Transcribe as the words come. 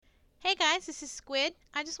Hey guys, this is Squid.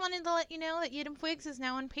 I just wanted to let you know that Yidam Twigs is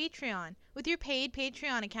now on Patreon. With your paid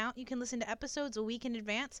Patreon account, you can listen to episodes a week in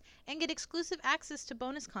advance and get exclusive access to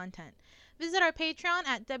bonus content. Visit our Patreon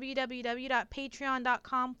at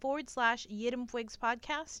www.patreon.com/Yidam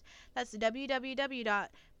podcast. That's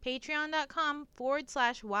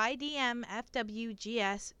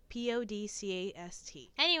www.patreon.com/YDMFWGSPODCAST.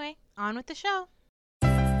 Anyway, on with the show.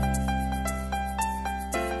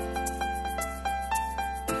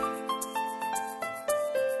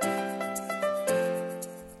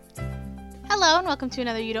 Hello and welcome to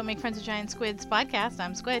another You Don't Make Friends with Giant Squids podcast.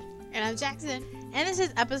 I'm Squid. And I'm Jackson. And this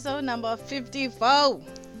is episode number 54.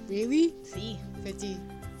 Really? See.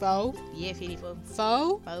 54? Yeah, 54.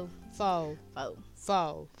 Faux? Faux. Faux. Faux.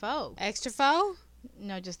 Faux. Faux. Extra faux?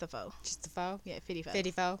 No, just the faux. Just the faux? Yeah, 54.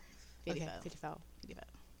 54? 54. Okay, 54. 54.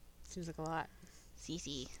 Seems like a lot.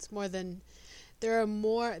 CC. It's more than...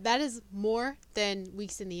 that is more than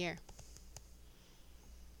weeks in the year.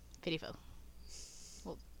 54.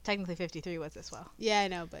 Well, technically 53 was as well. Yeah, I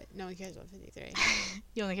know, but no one cares about 53.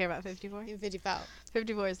 You only care about 54? 54.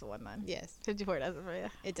 54 is the one, man. Yes. 54 does it for you.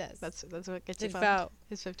 It does. That's what gets you 54. pumped.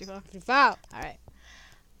 It's 54. 54. All right.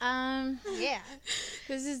 Yeah.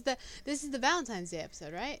 This is the Valentine's Day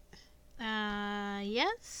episode, right?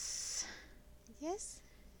 Yes. Yes?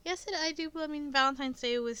 Yes, I do. I mean, Valentine's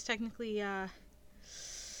Day was technically,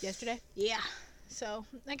 Yesterday? yeah. So,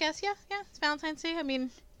 I guess, yeah, it's Valentine's Day. I mean,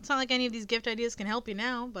 it's not like any of these gift ideas can help you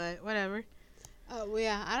now, but whatever. Oh, well,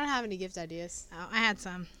 yeah. I don't have any gift ideas. Oh, I had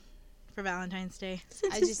some for Valentine's Day.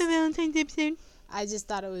 I It's just- the Valentine's episode. I just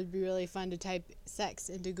thought it would be really fun to type sex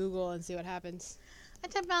into Google and see what happens. I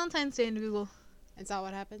typed Valentine's Day into Google. And saw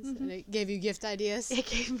what happens? Mhm. And it gave you gift ideas? It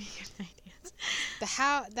gave me gift ideas.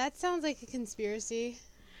 That sounds like a conspiracy.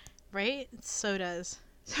 Right? It so does.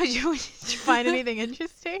 So did you find anything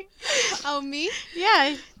interesting? Oh, me?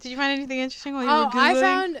 Yeah. Did you find anything interesting while you were Googling? I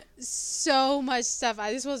found so much stuff.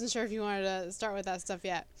 I just wasn't sure if you wanted to start with that stuff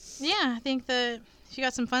yet. Yeah, I think that she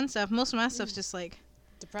got some fun stuff. Most of my stuff's just like...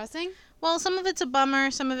 Depressing? Well, some of it's a bummer,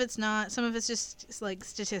 some of it's not. Some of it's just like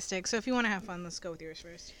statistics. So if you want to have fun, let's go with yours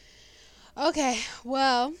first. Okay,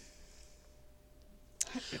 well,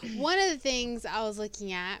 one of the things I was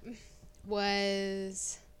looking at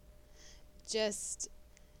was just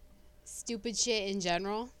stupid shit in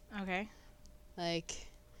general. Okay. Like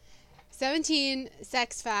 17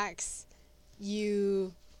 sex facts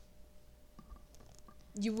you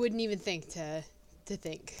wouldn't even think to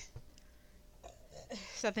think.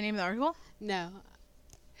 Is that the name of the article? No.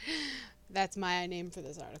 That's my name for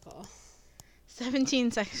this article.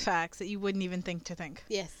 17 sex facts that you wouldn't even think to think.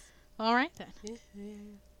 Yes. All right, then. Yeah.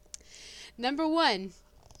 Number 1.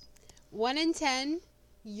 1 in 10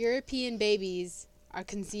 European babies are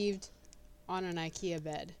conceived on an IKEA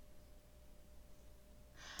bed.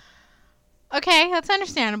 Okay, that's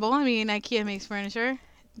understandable. I mean, IKEA makes furniture.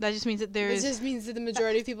 That just means that This just means that the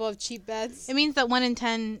majority of people have cheap beds. It means that 1 in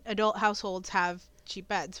 10 adult households have cheap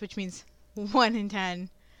beds, which means 1 in 10,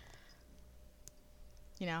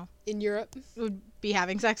 In Europe. would be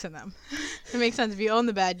having sex in them. It makes sense. If you own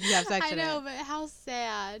the bed, you have sex I in know, it. but how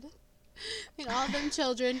sad. And all them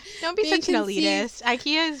children Don't be being such an conceived- elitist.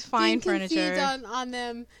 IKEA is fine being conceived furniture. on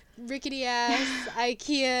them rickety ass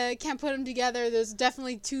IKEA, can't put them together. There's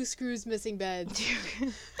definitely 2 screws missing beds.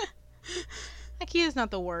 IKEA is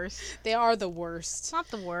not the worst. They are the It's worst. not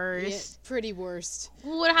the worst. Yeah, pretty worst.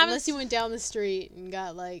 Well, what happens? Unless you went down the street and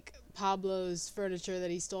got like Pablo's furniture that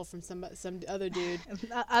he stole from some other dude.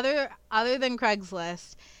 Other than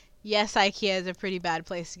Craigslist, yes, IKEA is a pretty bad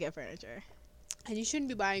place to get furniture. And you shouldn't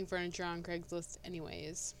be buying furniture on Craigslist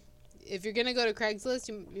anyways. If you're gonna go to Craigslist,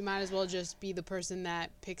 you might as well just be the person that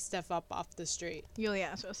picks stuff up off the street. Yeah,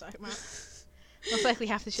 that's what I was talking about. Most likely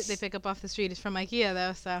half the shit they pick up off the street is from IKEA,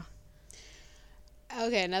 though, so.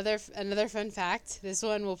 Okay, another fun fact. This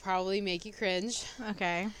one will probably make you cringe.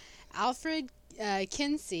 Okay. Alfred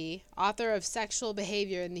Kinsey, author of Sexual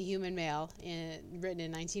Behavior in the Human Male, written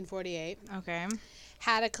in 1948, Okay.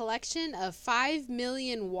 had a collection of 5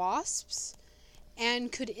 million wasps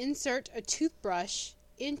and could insert a toothbrush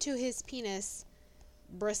into his penis,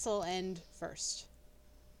 bristle end first.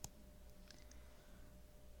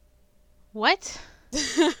 What?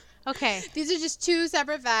 Okay. These are just 2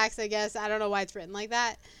 separate facts, I guess. I don't know why it's written like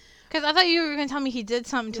that. Because I thought you were going to tell me he did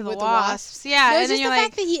something to the With the wasps. Yeah, No, and it's then just you're the like,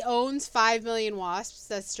 fact that he owns 5 million wasps.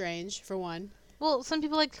 That's strange, for one. well, some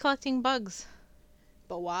people like collecting bugs.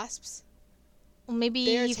 But wasps? Well, maybe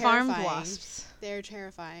They're he farmed terrifying. wasps. They're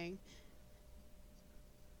terrifying.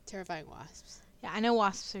 Terrifying wasps. Yeah, I know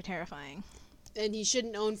wasps are terrifying. And he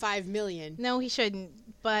shouldn't own 5 million. No, he shouldn't.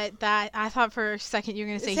 But that I thought for a second you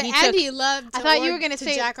were gonna say he and took. he loved. I thought you were gonna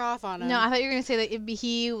say jack off on him. No, I thought you were gonna say that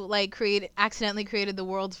he like accidentally created the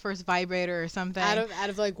world's first vibrator or something. Out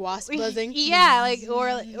of like wasp buzzing. Yeah, like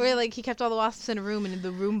or like he kept all the wasps in a room and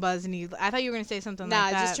the room buzzed and I thought you were gonna say something like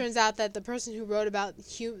that. Nah, it just turns out that the person who wrote about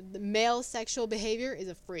the male sexual behavior is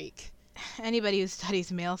a freak. Anybody who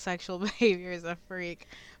studies male sexual behavior is a freak.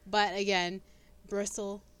 But again,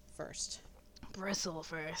 bristle first. Bristle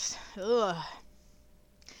first. Ugh.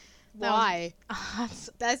 Why?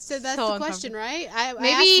 That's so the question, right?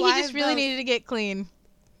 Maybe he just really needed to get clean.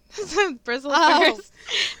 Bristle first.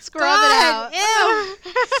 Scrub it out.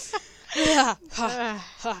 Ew.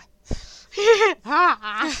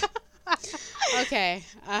 Okay.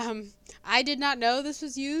 I did not know this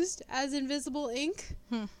was used as invisible ink,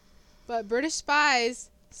 but British spies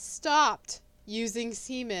stopped using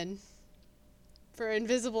semen for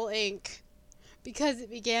invisible ink because it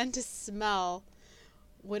began to smell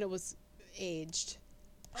when it was aged.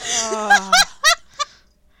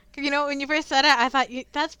 You know, when you first said it, I thought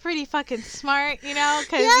that's pretty fucking smart, you know,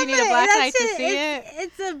 because you need a black light to see it.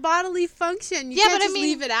 It's a bodily function. You can't just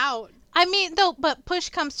leave it out. I mean, though, but push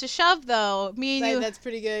comes to shove, though. Me and you. That's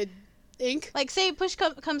pretty good. Ink. Like, say push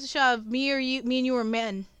comes to shove, me and you were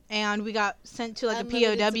men, and we got sent to like a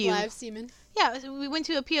POW. Live semen. Yeah, we went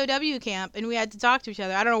to a POW camp, and we had to talk to each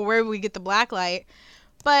other. I don't know where we get the black light.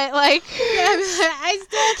 But, like... I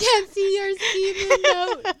still can't see your semen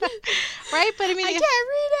note. Right? But, I mean... I can't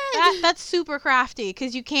read it. That's super crafty,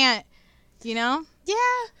 because you can't, you know? Yeah.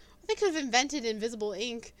 They could have invented invisible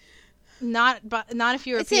ink. Not if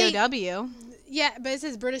you're a POW. Yeah, but it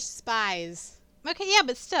says British spies. Okay, yeah,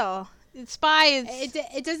 but still. Spies...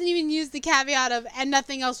 It doesn't even use the caveat of, and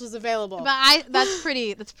nothing else was available. But that's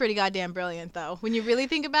pretty goddamn brilliant, though. When you really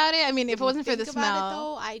think about it, I mean, if it wasn't for the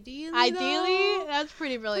smell... Ideally, that's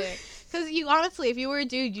pretty brilliant. Because honestly, if you were a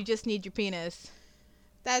dude, you just need your penis.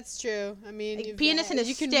 That's true. I mean... Like, penis and a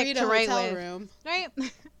stick to write with. Room. Right?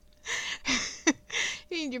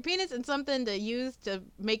 You need your penis and something to use to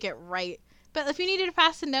make it right. But if you needed to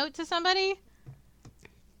pass a note to somebody...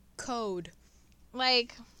 Code.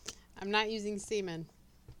 Like... I'm not using semen.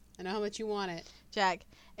 I know how much you want it. Jack,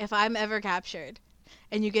 if I'm ever captured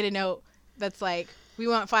and you get a note that's like, we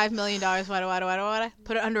want $5 million, wada,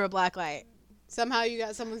 put it under a black light. Somehow you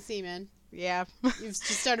got someone's semen. Yeah. You've just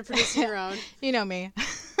started producing your own. You know me.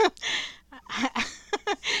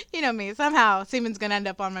 You know me. Somehow semen's going to end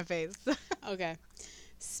up on my face. Okay.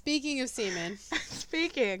 Speaking of semen.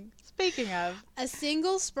 Speaking of. A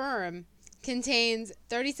single sperm contains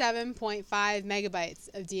 37.5 megabytes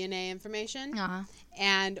of DNA information,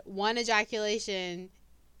 and one ejaculation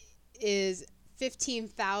is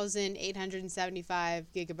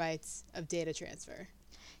 15,875 gigabytes of data transfer.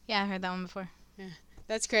 Yeah, I heard that one before. Yeah,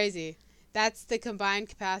 that's crazy. That's the combined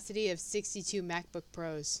capacity of 62 MacBook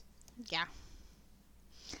Pros. Yeah.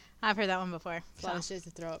 I've heard that one before. A lot of shit to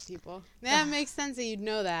throw at people. That makes sense that you'd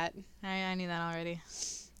know that. I knew that already.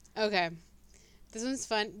 Okay. This one's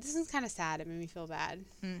fun. This one's kind of sad. It made me feel bad.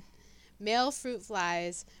 Male fruit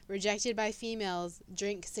flies rejected by females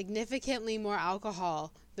drink significantly more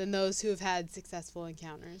alcohol than those who have had successful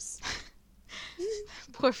encounters.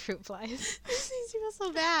 Poor fruit flies. This makes me feel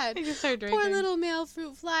so bad. They just start drinking. Poor little male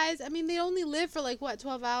fruit flies. I mean, they only live for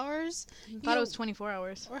 12 hours? I thought it was 24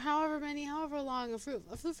 hours. Or however long. A fruit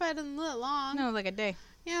fly doesn't live long. No, like a day.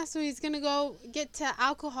 Yeah, so he's going to go get to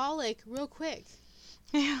alcoholic real quick.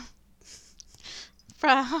 Yeah.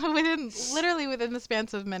 Literally within the span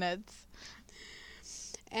of minutes.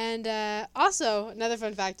 And also, another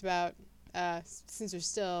fun fact about, since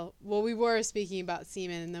we were speaking about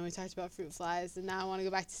semen, and then we talked about fruit flies, and now I want to go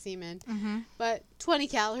back to semen. Mm-hmm. But 20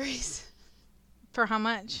 calories. For how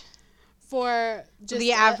much? For just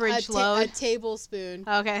the average load? A tablespoon.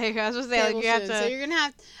 Okay, I was supposed to say, like, you have to... So you're going to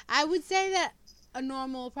have... I would say that a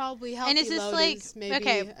normal, probably healthy load is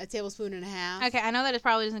maybe a tablespoon and a half. Okay, I know that it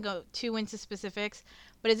probably doesn't go too into specifics,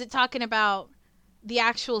 but is it talking about the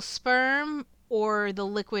actual sperm or the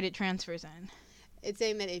liquid it transfers in? It's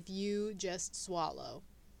saying that if you just swallow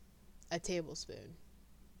a tablespoon,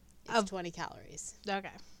 it's 20 calories. Okay.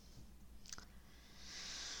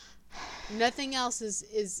 Nothing else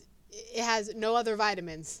is it has no other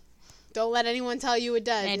vitamins. Don't let anyone tell you it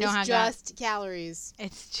does. It's just calories.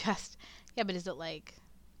 It's just... Yeah, but is it like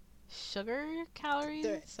sugar calories?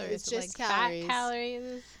 Or it's just like calories. Fat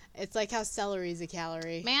calories? It's like how celery is a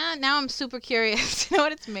calorie. Man, now I'm super curious to know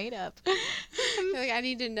what it's made of. I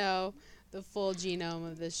need to know the full genome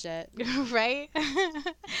of this shit. Right?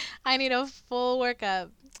 I need a full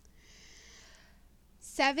workup.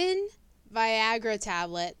 7 Viagra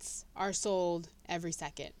tablets are sold every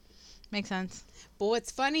second. Makes sense. But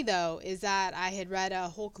what's funny, though, is that I had read a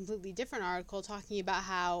whole completely different article talking about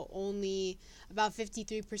how only about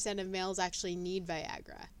 53% of males actually need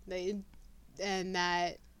Viagra. And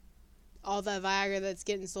that all the Viagra that's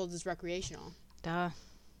getting sold is recreational. Duh.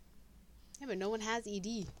 Yeah, but no one has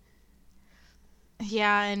ED.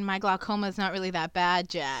 Yeah, and my glaucoma is not really that bad,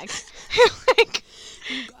 Jack.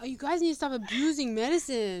 You guys need to stop abusing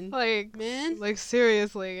medicine. Man. Like,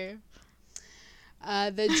 seriously.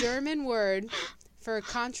 The German word for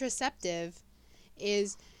contraceptive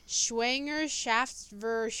is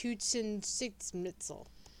Schwangerschaftsverhütungsmittel.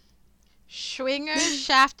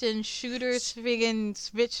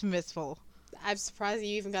 Schwangerschaftenschutterschwingen-Switchmittel. I'm surprised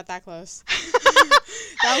you even got that close.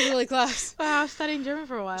 That was really close. Wow, I was studying German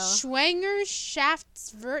for a while.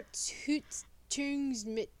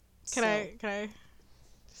 Schwangerschaftsverhütungsmittel. Can I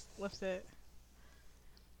just lift it?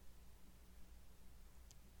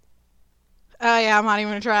 Oh yeah, I'm not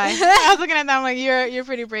even gonna try. I was looking at that. I'm like, you're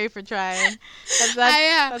pretty brave for trying.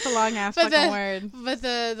 That's a long ass fucking word. But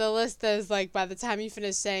the list is like, by the time you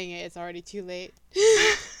finish saying it, it's already too late.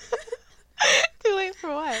 Too late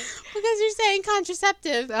for what? Because you're saying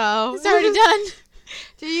contraceptive. Oh, it's already done.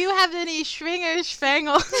 Do you have any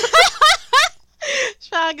Schwangle?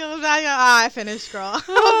 I finished, girl. I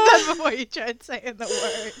was done before you tried saying the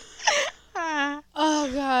word.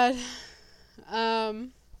 Oh God.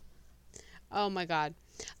 Oh my God.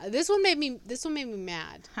 This one made me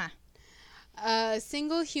mad. Huh. A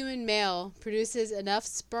single human male produces enough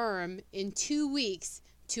sperm in 2 weeks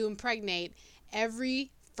to impregnate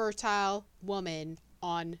every fertile woman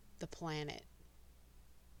on the planet.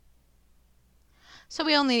 So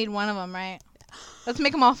we only need one of them, right? Let's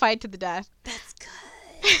make them all fight to the death. That's good.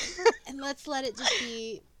 And let's let it just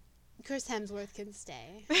be Chris Hemsworth can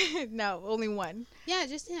stay. No, only one. Yeah,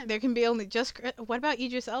 just him. There can be only just... What about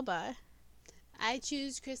Idris Elba? I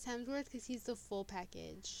choose Chris Hemsworth because he's the full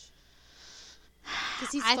package.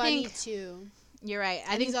 Because he's funny too. You're right.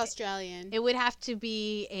 I think he's Australian. It would have to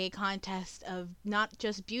be a contest of not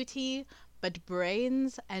just beauty, but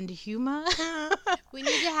brains and humor. We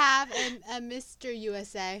need to have a Mr.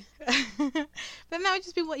 USA. Then that would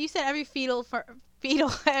just be what you said. Every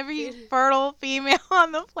every fertile female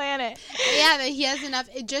on the planet. Yeah, that he has enough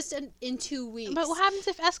just in 2 weeks. But what happens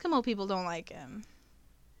if Eskimo people don't like him?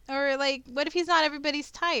 Or like, what if he's not everybody's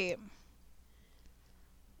type?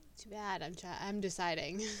 Too bad. I'm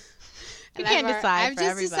deciding. You can't decide for everybody.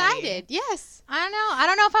 I've just decided. Yes. I don't know. I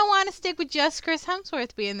don't know if I want to stick with just Chris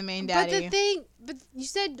Hemsworth being the main daddy. But you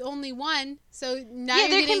said only one, so now yeah,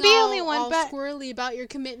 you're there can be only one. all but squirrely about your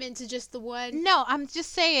commitment to just the one. No, I'm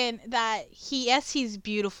just saying that he's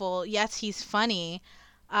beautiful. Yes, he's funny,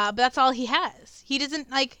 but that's all he has. He doesn't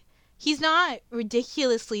he's not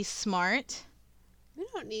ridiculously smart. We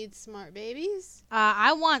don't need smart babies.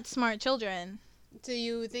 I want smart children. So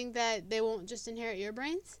you think that they won't just inherit your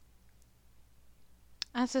brains?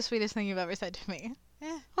 That's the sweetest thing you've ever said to me.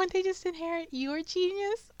 Yeah. Won't they just inherit your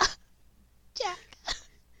genius? Jack.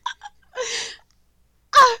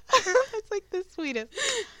 That's like the sweetest.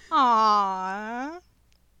 Aww.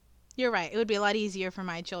 You're right. It would be a lot easier for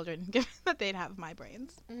my children given that they'd have my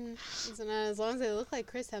brains. So now, as long as they look like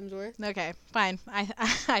Chris Hemsworth. Okay, fine.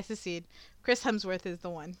 I secede. Chris Hemsworth is the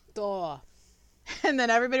one. Duh. And then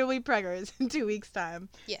everybody will be preggers in 2 weeks' time.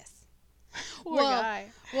 Yes. Poor guy.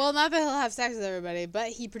 Well, not that he'll have sex with everybody, but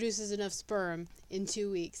he produces enough sperm in 2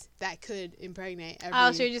 weeks that could impregnate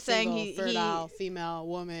every so you're just saying fertile female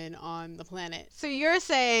woman on the planet. So you're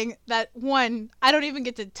saying that, one, I don't even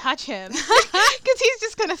get to touch him because he's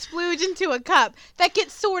just going to splooge into a cup that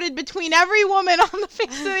gets sorted between every woman on the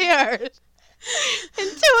face of the earth in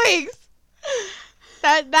 2 weeks.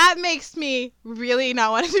 That makes me really not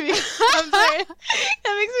want to be. I'm sorry.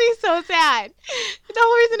 That makes me so sad. The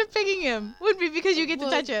whole reason of picking him would be because you get to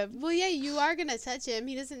touch him. Well, yeah, you are gonna touch him.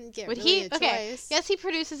 He doesn't get a choice. Yes, he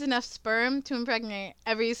produces enough sperm to impregnate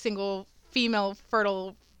every single female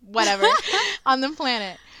fertile whatever on the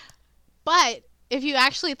planet. But if you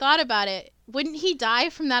actually thought about it, wouldn't he die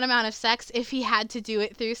from that amount of sex if he had to do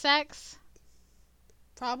it through sex?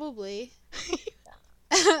 Probably.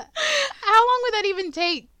 How long would that even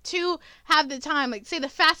take to have the time? Like, say the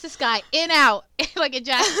fastest guy, in, out, like a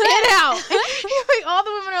jack, in, out. Like, all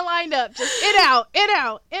the women are lined up, just in, out, in,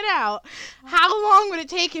 out, in, out. How long would it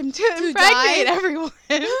take him to impregnate everyone?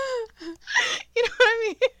 You know what I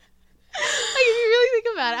mean? Like, if you really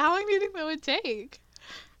think about it, how long do you think that would take?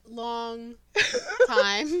 Long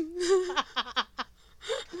time.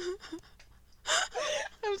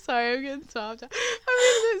 I'm sorry, I'm getting soft. I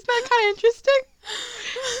mean, isn't that kind of interesting?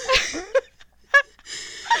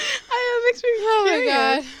 I Oh my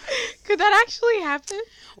god. Could that actually happen?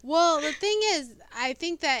 Well, the thing is, I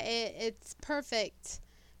think that it's perfect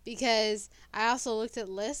because I also looked at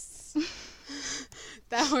lists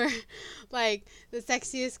that were like the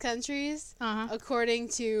sexiest countries according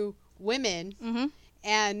to women,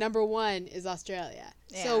 and number 1 is Australia.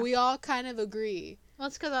 Yeah. So we all kind of agree. Well,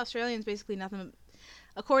 it's because Australians basically nothing.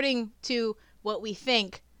 According to what we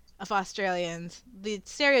think of Australians, the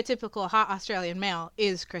stereotypical hot Australian male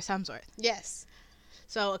is Chris Hemsworth. Yes.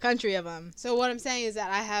 So a country of them. So what I'm saying is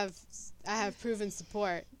that I have proven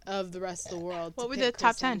support of the rest of the world. What to were pick the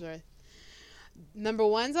top Chris 10? Hemsworth. Number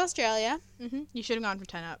 1's Australia. You should have gone for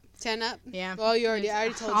 10 up. 10 up. Yeah. Well, I already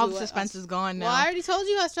told you. All the suspense is gone now. Well, I already told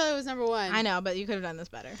you Australia was number 1. I know, but you could have done this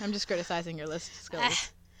better. I'm just criticizing your list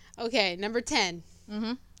skills. Okay, number 10.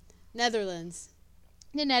 Netherlands.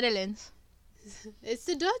 The Netherlands. It's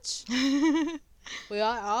the Dutch. We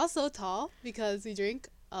are also tall because we drink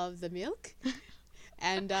of the milk.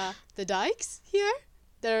 And the dikes here,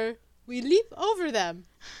 we leap over them.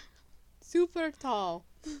 Super tall.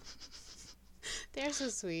 They're so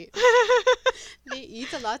sweet. They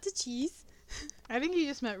eat a lot of cheese. I think you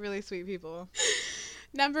just meant really sweet people.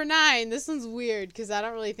 Number 9. This one's weird because I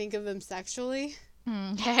don't really think of them sexually.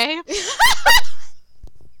 Okay.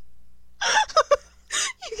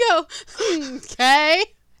 You go, okay.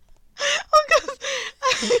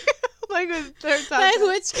 Like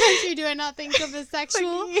which country do I not think of as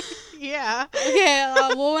sexual? Like, yeah. Okay,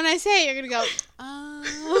 well, when I say it, you're going to go,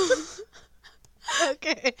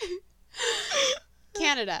 Okay.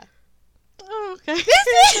 Canada. Oh, okay.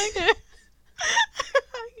 Okay.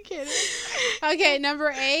 I get it. Okay,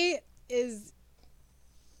 number 8 is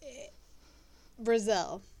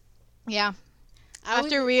Brazil. Yeah.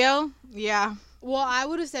 After Rio, yeah. Well, I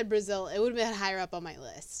would have said Brazil. It would have been higher up on my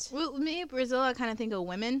list. Well, me, Brazil, I kind of think of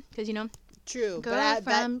women, because, you know. True, but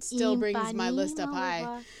that still brings my list up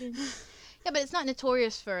high. Yeah, but it's not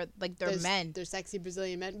notorious for, like, their men. They're sexy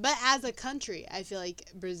Brazilian men. But as a country, I feel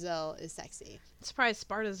like Brazil is sexy. I'm surprised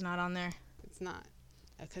Sparta's not on there. It's not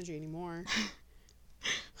a country anymore.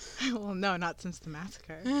 Well, no, not since the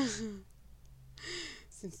massacre.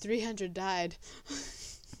 Since 300 died.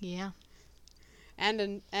 Yeah.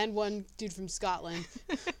 And one dude from Scotland.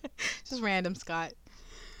 Just random Scott.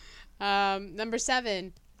 Number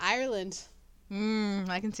 7, Ireland.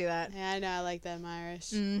 I can see that. Yeah, I know. I like that. I'm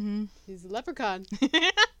Irish. Mm-hmm. He's a leprechaun.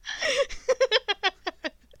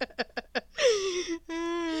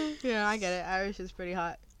 Yeah, I get it. Irish is pretty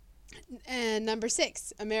hot. And number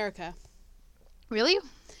 6, America. Really?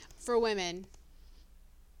 For women.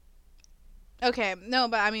 Okay. No,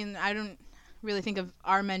 but I mean, I don't really think of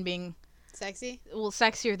our men being Sexy? well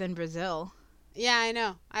sexier than Brazil. Yeah, I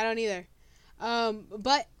know. I don't either.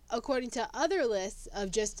 But according to other lists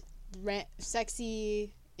of just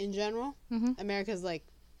sexy in general, America's like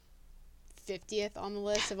 50th on the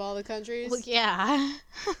list of all the countries. Well, yeah.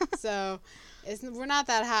 So we're not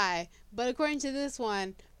that high. But according to this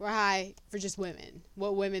one, we're high for just women.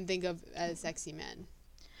 What women think of as sexy men.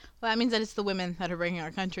 Well, that means that it's the women that are bringing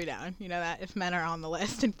our country down. You know that if men are on the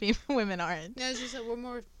list and women aren't. No, it's just that we're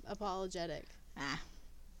more apologetic.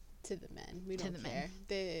 To the men. We don't care.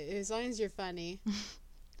 As long as you're funny.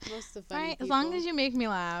 Most of the funny people. As long as you make me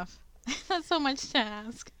laugh. That's so much to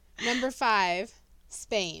ask. Number 5,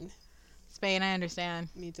 Spain. Spain, I understand.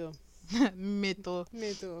 Me too. Me too.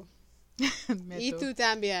 Me too. Me Y tú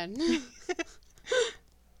también.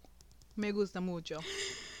 Me gusta mucho.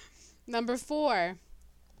 Number 4,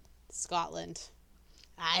 Scotland.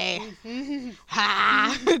 Aye.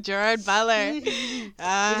 Ha! Gerard Butler. We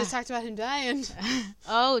just talked about him dying.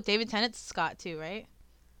 Oh, David Tennant's Scot too, right?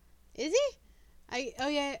 Is he? Oh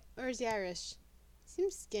yeah, or is he Irish?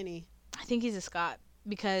 Seems skinny. I think he's a Scot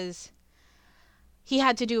because he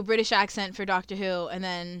had to do a British accent for Doctor Who, and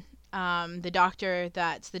then the doctor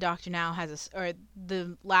that's the doctor now or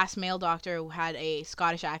the last male doctor had a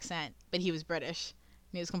Scottish accent, but he was British,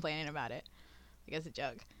 and he was complaining about it, like as a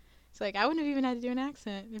joke. It's like I wouldn't have even had to do an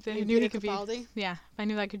accent if I knew he could be. Yeah, if I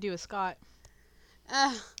knew I could do a Scot.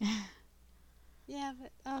 Yeah,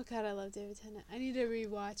 but oh god, I love David Tennant. I need to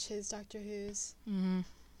rewatch his Doctor Who's. Mm-hmm.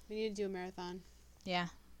 We need to do a marathon. Yeah,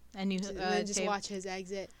 and you just watch his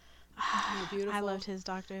exit. How beautiful! I loved his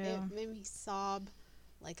Doctor Who. It made me sob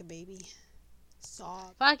like a baby.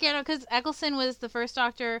 Sob. Fuck yeah, because Eccleston was the first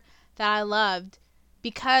Doctor that I loved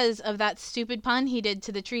because of that stupid pun he did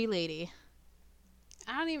to the tree lady.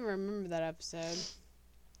 I don't even remember that episode.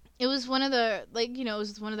 It was one of the it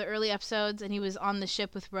was one of the early episodes, and he was on the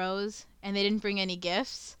ship with Rose, and they didn't bring any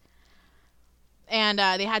gifts. And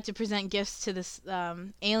they had to present gifts to this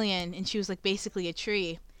alien, and she was like basically a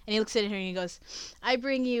tree. And he looks at her and he goes, I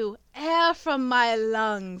bring you air from my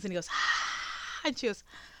lungs. And he goes, ah. And she goes,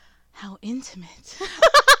 how intimate.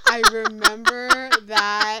 I remember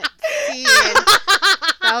that scene.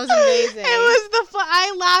 That was amazing. It was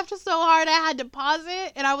I laughed so hard I had to pause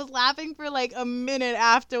it, and I was laughing for like a minute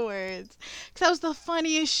afterwards. Because that was the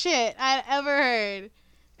funniest shit I'd ever heard.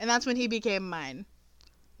 And that's when he became mine.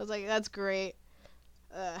 I was like, that's great.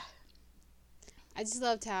 I just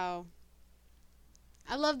loved how...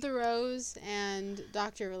 I loved the Rose and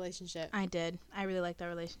Doctor relationship. I did. I really liked that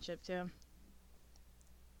relationship, too.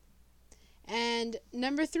 And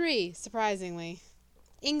number 3, surprisingly,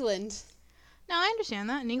 England. No, I understand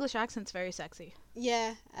that. An English accent's very sexy.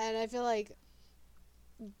 Yeah, and I feel like...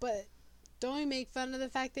 But don't we make fun of the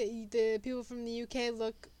fact that the people from the UK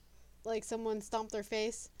look like someone stomped their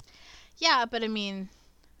face? Yeah, but I mean,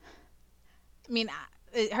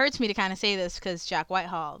 it hurts me to kind of say this because Jack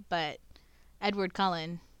Whitehall, but Edward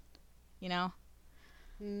Cullen, you know,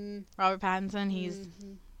 Robert Pattinson, he's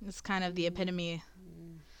kind of the epitome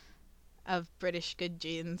of British good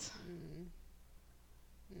genes.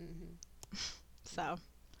 So.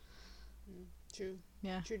 True.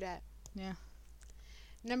 Yeah. True that. Yeah.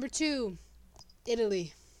 Number 2,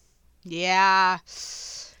 Italy. Yeah.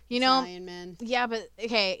 You know, Italian men. yeah, but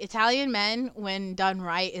okay, Italian men, when done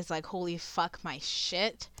right, is like, holy fuck my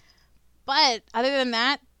shit. But other than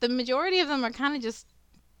that, the majority of them are kind of just,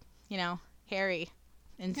 you know, hairy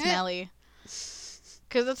and smelly.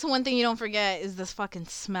 Because that's the one thing you don't forget is this fucking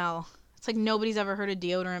smell. It's like nobody's ever heard of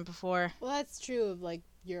deodorant before. Well, that's true of like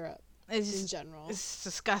Europe in general. It's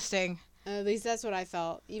disgusting. At least that's what I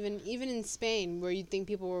felt. Even in Spain, where you'd think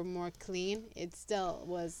people were more clean, it still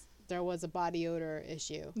was. There was a body odor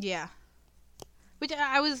issue. Yeah. Which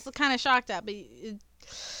I was kind of shocked at, but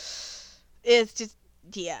it's just,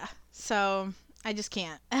 yeah. So I just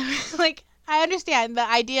can't. Like, I understand the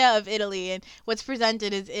idea of Italy and what's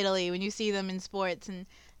presented as Italy when you see them in sports and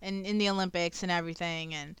in the Olympics and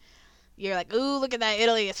everything. And you're like, ooh, look at that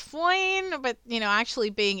Italy. It's fine. But, you know,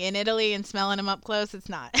 actually being in Italy and smelling them up close, it's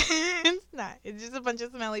not. It's not. It's just a bunch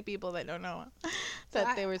of smelly people that don't know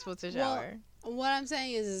that they were supposed to shower. Well, what I'm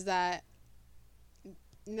saying is that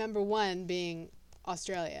number 1 being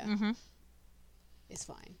Australia is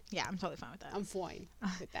fine. Yeah, I'm totally fine with that. I'm fine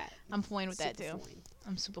with that. I'm fine with that, too. Fine.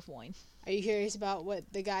 I'm super fine. Are you curious about what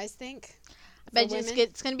the guys think? I bet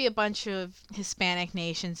it's going to be a bunch of Hispanic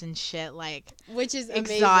nations and shit, like, which is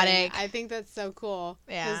exotic. Amazing. I think that's so cool.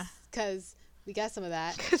 Yeah. Because we got some of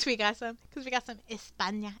that. Because we got some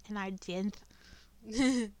España in our gente.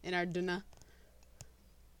 In our duna.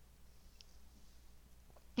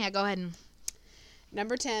 Yeah, go ahead.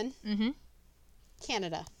 Number 10.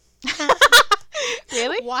 Canada.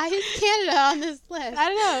 Really? Why is Canada on this list? I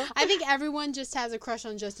don't know. I think everyone just has a crush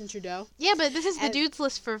on Justin Trudeau. Yeah, but this is the dudes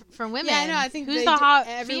list for women. Yeah, I know. I think who's the hot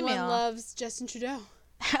everyone female? loves Justin Trudeau.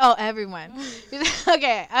 Oh, everyone.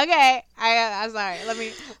 Okay. I'm sorry.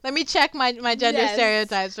 Let me check my gender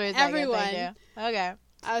stereotypes for a second. Everyone. Thank you. Okay.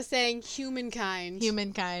 I was saying humankind.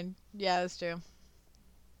 Humankind. Yeah, that's true.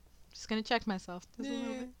 Just gonna check myself. Just a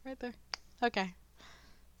little bit. Right there. Okay.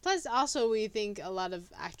 Plus, also, we think a lot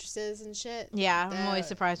of actresses and shit. Yeah, I'm always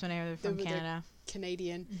surprised when I hear they're from Canada.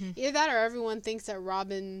 Canadian. Either that or everyone thinks that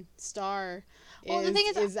Robin Starr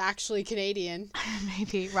is actually Canadian.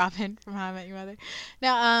 Maybe Robin from How I Met Your Mother.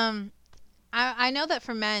 Now, I know that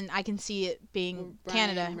for men, I can see it being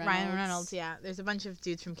Canada. Ryan Reynolds, yeah. There's a bunch of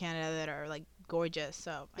dudes from Canada that are, like, gorgeous,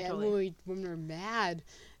 so I totally... when we're mad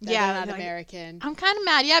that they're not like, American. I'm kind of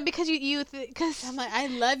mad, yeah, because because I'm like, I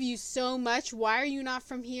love you so much. Why are you not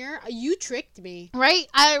from here? You tricked me. Right?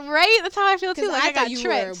 Right? That's how I feel, too. Like, I got you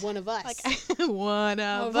tricked. were one of us. Like, one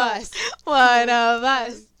of us. One of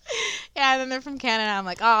us. Yeah, and then they're from Canada. I'm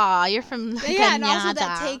like, oh, you're from Canada. Yeah, and also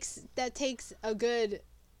that takes a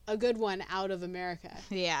good one out of America.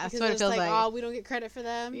 Yeah, that's because what it feels like. Oh, we don't get credit for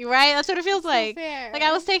them. You're right. That's what it feels like. Fair. Like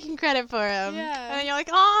I was taking credit for him. Yeah. And then you're like,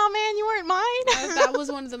 oh man, you weren't mine. That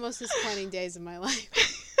was one of the most disappointing days of my life.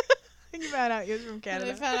 You found out he was from Canada.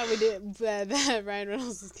 And I found out that Ryan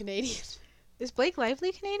Reynolds was Canadian. Is Blake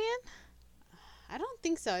Lively Canadian? I don't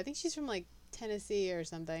think so. I think she's from like Tennessee or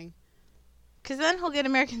something. Because then he'll get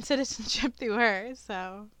American citizenship through her.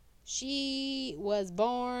 So. She was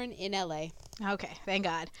born in LA. Okay, thank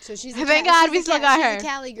God. So she's thank God we still got her. She's a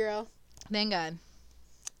Cali girl. Thank God.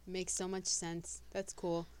 Makes so much sense. That's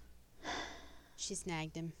cool. She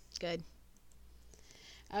snagged him. Good.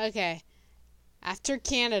 Okay. After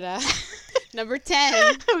Canada, number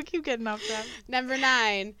 10. We keep getting off track. Number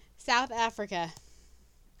 9, South Africa.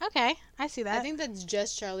 Okay, I see that. I think that's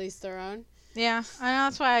just Charlize Theron. Yeah, I know.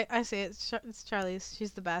 That's why I say it's Charlize.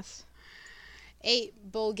 She's the best.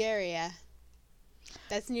 8, Bulgaria.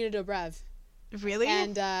 That's Nina Dobrev. Really?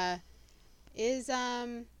 And is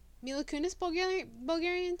Mila Kunis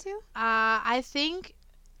Bulgarian too? I think,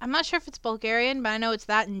 I'm not sure if it's Bulgarian, but I know it's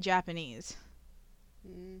that in Japanese.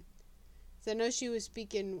 So I know she was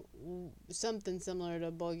speaking something similar to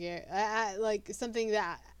Bulgarian, like something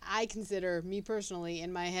that I consider, me personally,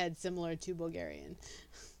 in my head, similar to Bulgarian.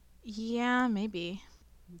 Yeah, maybe.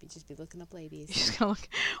 Maybe just be looking up ladies. You're just gonna look.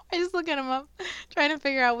 I just looking them up, trying to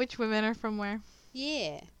figure out which women are from where.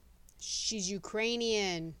 Yeah. She's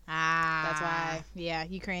Ukrainian. That's why. Yeah,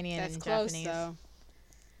 Ukrainian That's and close, Japanese. though.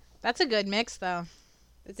 That's a good mix, though.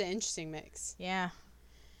 It's an interesting mix. Yeah.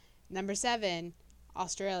 Number 7,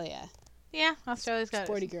 Australia. Yeah, Australia's got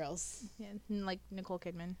sporty girls. Yeah, like Nicole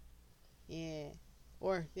Kidman. Yeah.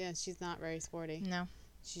 Or, yeah, she's not very sporty. No.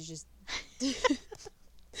 She's just...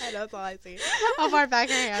 I know, that's all I see. How far back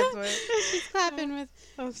her hands were. She's clapping with...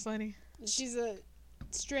 That was funny. She's a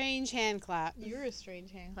strange hand clap. You're a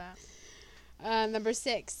strange hand clap. Number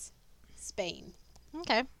 6, Spain.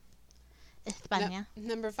 Okay. España.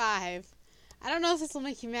 Number 5. I don't know if this will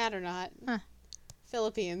make you mad or not. Huh.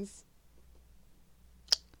 Philippines.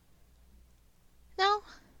 No,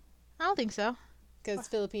 I don't think so. Because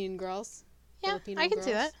Philippine girls. Yeah, Filipino I can girls.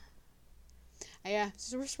 see that. Yeah,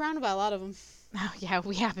 so we're surrounded by a lot of them. Oh yeah,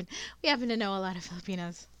 we happen to know a lot of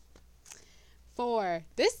Filipinos. 4.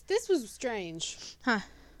 This was strange. Huh.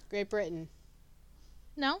 Great Britain.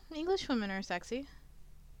 No, English women are sexy.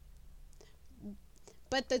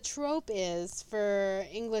 But the trope is for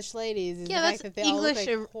English ladies is Yeah, the that's fact that they all look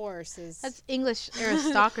English like horses. That's English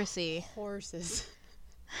aristocracy. Horses.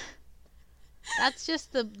 That's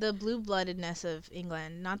just the blue-bloodedness of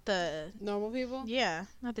England, not the Normal people? yeah,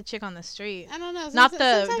 not the chick on the street. I don't know. Not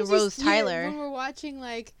the sometimes you Rose see it Tyler. when we're watching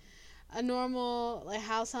like a normal like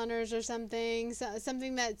House Hunters or something,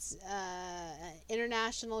 something that's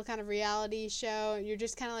international kind of reality show, and you're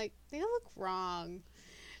just kind of like, they look wrong.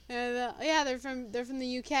 And yeah, they're from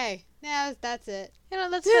the UK. Yeah, that's it. You know,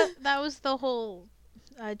 that was the whole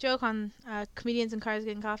joke on Comedians in Cars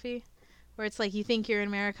Getting Coffee, where it's like you think you're in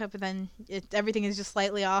America, but then everything is just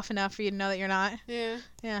slightly off enough for you to know that you're not. Yeah.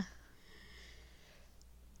 Yeah.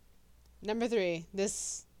 Number 3.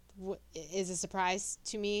 This is a surprise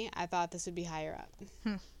to me. I thought this would be higher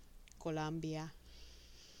up. Colombia.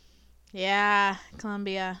 Yeah,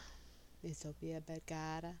 Colombia. Miss Sofia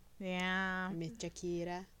Vergara. Yeah. Miss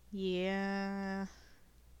Shakira. Yeah.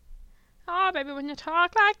 Oh, baby, when you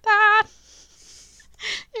talk like that,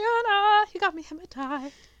 you know, you got me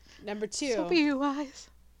hypnotized. Number 2. So be wise.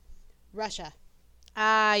 Russia.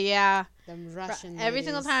 Yeah. Them Russian Every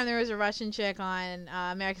single ladies. time there was a Russian chick on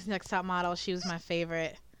America's Next Top Model, she was my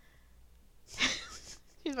favorite.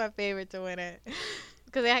 She's my favorite to win it.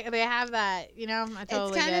 Because they have that, you know, I totally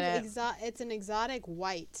it's get kind it. of it's an exotic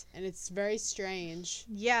white, and it's very strange.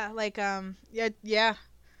 Yeah, like, yeah.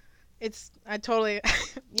 I totally...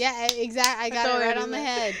 Yeah, exactly. I got totally it right get on the that.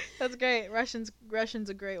 head. That's great. Russian's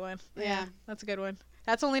a great one. Yeah. That's a good one.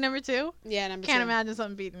 That's only number 2? Yeah, number Can't 2. imagine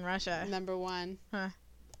something beating Russia. Number 1. Huh.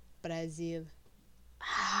 Brazil.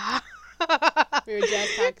 We were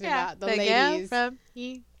just talking about the ladies. From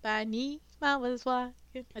Ipanema was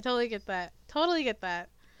walking. I totally get that.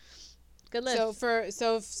 Good list.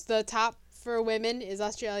 So the top for women is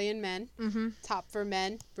Australian men. Mm-hmm. Top for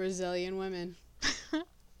men, Brazilian women.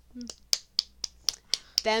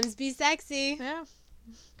 Thems be sexy. Yeah.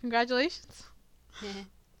 Congratulations.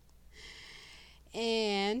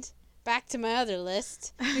 And back to my other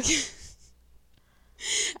list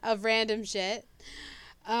of random shit.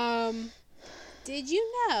 Did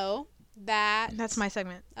you know that... That's my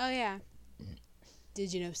segment. Oh, yeah.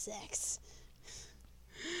 Did you know sex?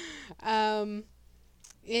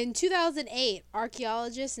 In 2008,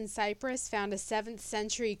 archaeologists in Cyprus found a 7th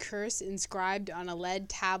century curse inscribed on a lead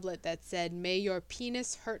tablet that said, "May your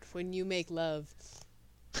penis hurt when you make love."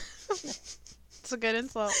 It's a good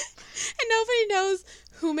insult. And nobody knows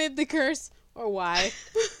who made the curse or why.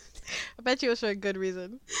 I bet you it was for a good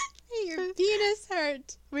reason. May your penis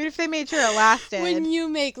hurt I mean, if they made sure it lasted. when you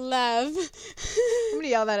make love. I'm gonna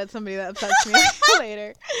yell that at somebody that upsets me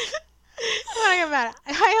later. I'm not gonna matter.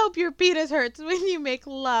 I hope your penis hurts when you make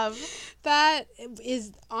love. That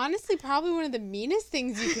is honestly probably one of the meanest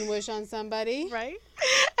things you can wish on somebody. Right?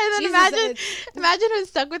 And then Jesus, imagine if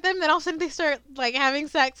it's stuck with them, then all of a sudden they start like having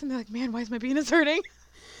sex and they're like, man, why is my penis hurting?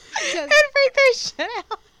 And freak their shit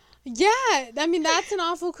out. Yeah, I mean, that's an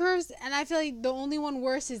awful curse, and I feel like the only one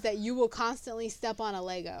worse is that you will constantly step on a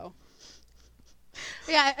Lego.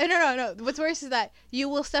 Yeah, no. What's worse is that you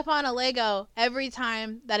will step on a Lego every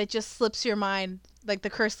time that it just slips your mind, like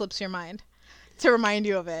the curse slips your mind. to remind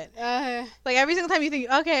you of it. Uh, Like every single time you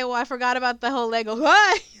think, okay, well, I forgot about the whole Lego.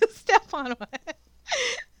 What? You step on one.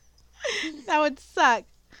 That would suck.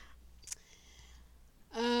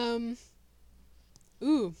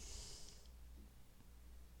 Ooh.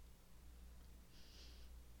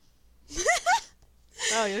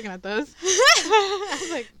 Oh, you're looking at those? I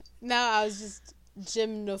was like, No, I was just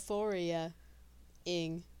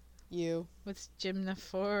gymnophobia-ing you. what's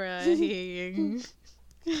gymnophora?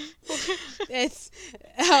 It's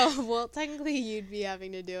well, technically you'd be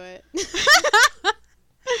having to do it.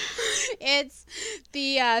 It's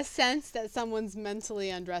the sense that someone's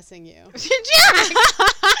mentally undressing you. Jack!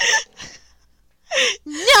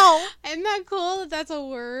 No! Isn't that cool that that's a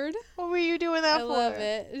word? What were you doing that I for? love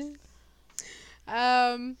it.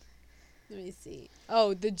 Let me see.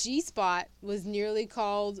 Oh, the G-spot was nearly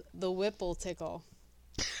called the Whipple tickle.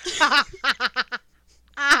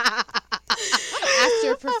 After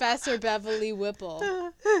Professor Beverly Whipple.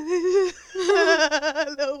 The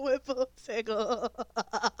Whipple tickle.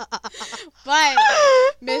 But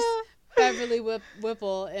Miss Beverly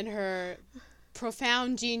Whipple, in her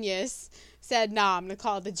profound genius, said, "Nah, I'm gonna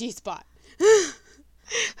call it the G-spot." The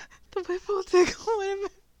Whipple tickle. What am I?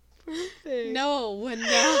 Perfect. No one.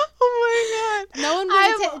 No. Oh my god. No one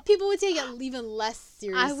would. People would take it even less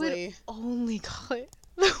seriously. I would only call it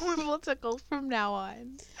the Whipple tickle from now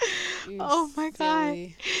on. You Oh my silly.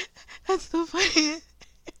 god. That's so funny.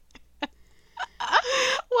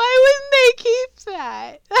 Why wouldn't they keep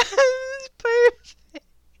that? That's perfect.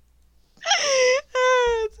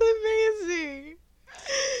 That's amazing.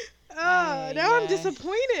 Oh, now I'm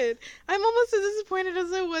disappointed. I'm almost as disappointed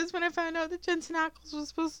as I was when I found out that Jensen Ackles was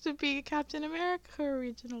supposed to be Captain America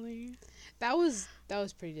originally. That was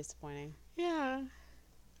pretty disappointing. Yeah.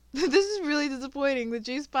 This is really disappointing. The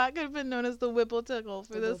G-spot could have been known as the Whipple tickle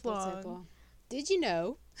for this long. Tickle. Did you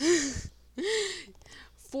know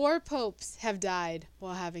 4 popes have died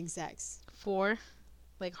while having sex? 4?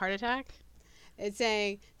 Like heart attack? It's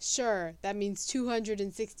saying, sure, that means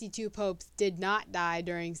 262 popes did not die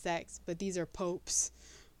during sex, but these are popes.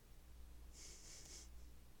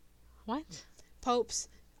 What? Popes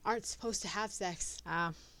aren't supposed to have sex.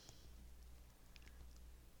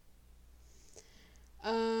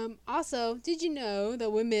 Also, did you know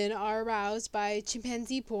that women are aroused by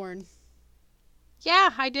chimpanzee porn? Yeah,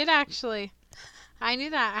 I did actually. I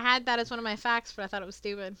knew that. I had that as one of my facts, but I thought it was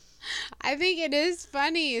stupid. I think it is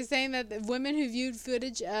funny saying that the women who viewed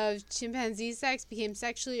footage of chimpanzee sex became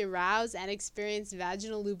sexually aroused and experienced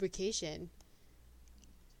vaginal lubrication.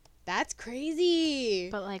 That's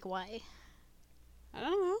crazy. But like, why? I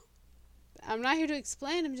don't know. I'm not here to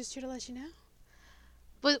explain. I'm just here to let you know.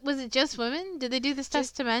 Was it just women? Did they do this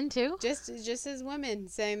test to men too? Just as women,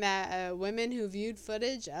 saying that women who viewed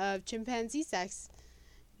footage of chimpanzee sex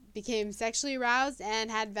became sexually aroused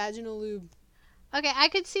and had vaginal lube. Okay, I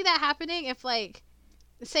could see that happening if, like,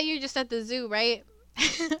 say you're just at the zoo, right?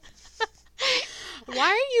 Why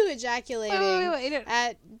are you ejaculating Wait.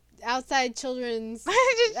 at outside children's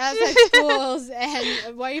Just- outside schools,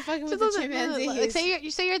 and why are you fucking with the chimpanzees? Like, say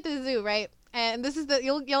you're at the zoo, right? And this is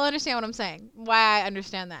you'll understand what I'm saying. Why I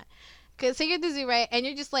understand that. Cause say you're at the zoo, right? And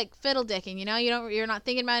you're just like fiddle dicking, you know? You're not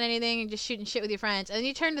thinking about anything. You're just shooting shit with your friends. And then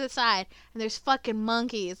you turn to the side, and there's fucking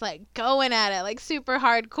monkeys like going at it, like super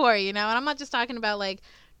hardcore, you know? And I'm not just talking about like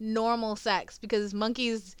normal sex, because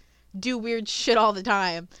monkeys do weird shit all the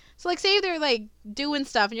time. So like, say they're like doing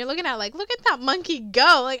stuff, and you're looking at like, look at that monkey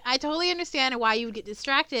go. Like, I totally understand why you would get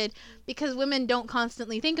distracted, because women don't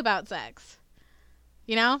constantly think about sex,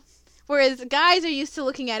 you know? Whereas guys are used to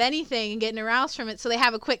looking at anything and getting aroused from it, so they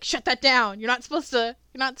have a quick shut that down. You're not supposed to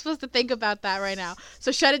think about that right now.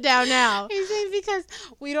 So shut it down now. Are you saying because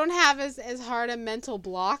we don't have as hard a mental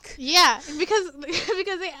block? Yeah, because the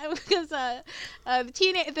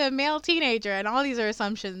male teenager, and all these are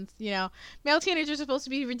assumptions, you know. Male teenagers are supposed to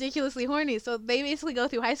be ridiculously horny, so they basically go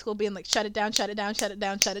through high school being like, shut it down, shut it down, shut it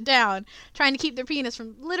down, shut it down, trying to keep their penis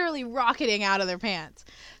from literally rocketing out of their pants.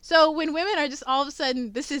 So when women are just all of a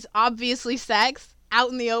sudden, this is obviously sex out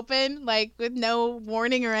in the open, like with no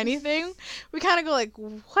warning or anything, we kind of go like,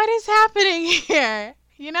 what is happening here?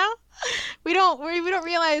 You know? We don't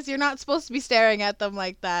realize you're not supposed to be staring at them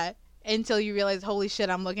like that until you realize, holy shit,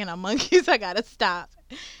 I'm looking at monkeys, I gotta stop.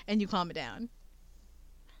 And you calm it down.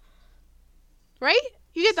 Right?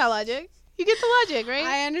 You get that logic. You get the logic, right?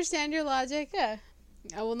 I understand your logic. Yeah.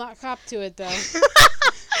 I will not cop to it, though.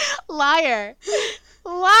 Liar.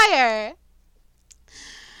 Liar.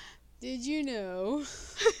 Did you know?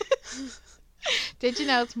 Did you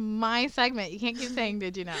know? It's my segment. You can't keep saying,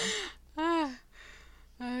 did you know? Oh,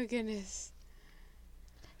 goodness.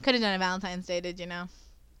 Could have done a Valentine's Day, did you know?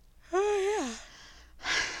 Oh, yeah.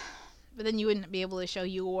 But then you wouldn't be able to show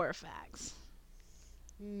your facts.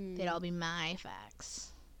 Mm. They'd all be my facts.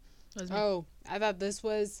 Oh, I thought this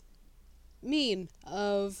was mean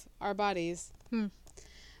of our bodies.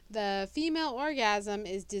 The female orgasm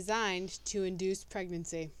is designed to induce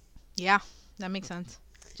pregnancy. Yeah, that makes sense.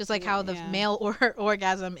 Just like how the male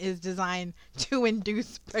orgasm is designed to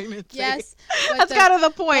induce pregnancy. Yes. That's kind of the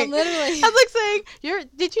point. Literally. That's like saying,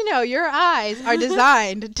 did you know your eyes are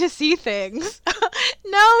designed to see things?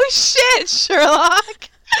 No shit, Sherlock.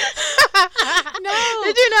 No.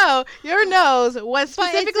 Did you know your nose was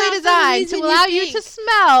specifically designed to allow you to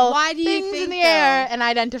smell things in the air and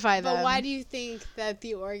identify them? But why do you think that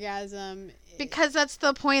the orgasm... Because that's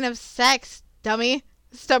the point of sex, dummy.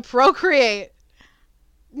 It's to procreate.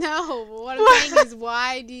 No, what I'm saying is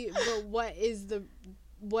why do you... But what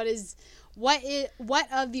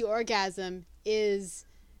of the orgasm is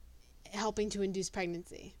helping to induce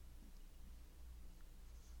pregnancy?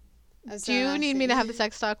 Do you need me to have the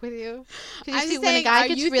sex talk with you? I'm see, just when saying, a guy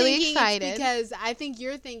gets really excited, because I think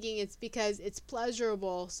you're thinking it's because it's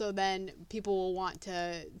pleasurable, so then people will want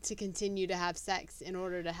to continue to have sex in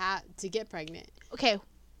order to get pregnant. Okay,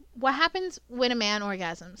 what happens when a man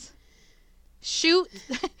orgasms?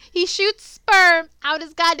 He shoots sperm out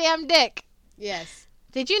his goddamn dick. Yes.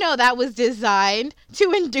 Did you know that was designed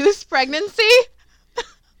to induce pregnancy?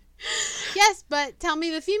 Yes, but tell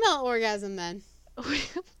me the female orgasm then.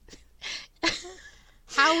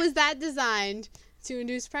 How is that designed to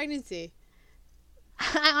induce pregnancy?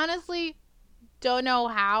 I honestly don't know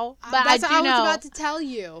how, but That's I do what know. I was about to tell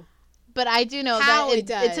you. But I do know how that it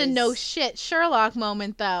does. It's a no shit Sherlock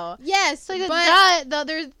moment, though. Yes, like there'd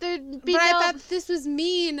be but I thought this was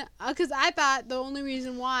mean because I thought the only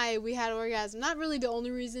reason why we had orgasm, not really the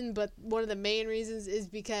only reason, but one of the main reasons is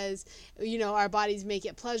because our bodies make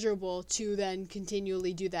it pleasurable to then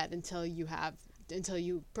continually do that until you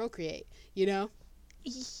procreate. Yeah,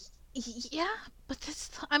 but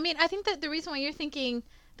I think that the reason why you're thinking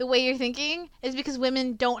the way you're thinking is because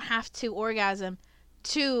women don't have to orgasm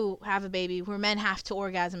to have a baby, where men have to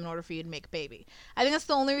orgasm in order for you to make a baby. I think that's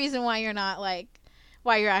the only reason why you're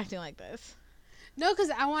acting like this. No, because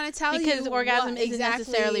I want to tell because orgasm isn't exactly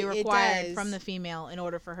necessarily required from the female in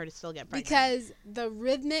order for her to still get pregnant. Because the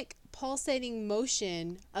rhythmic pulsating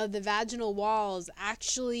motion of the vaginal walls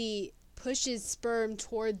actually pushes sperm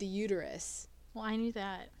toward the uterus. Well, I knew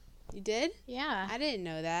that. You did? Yeah. I didn't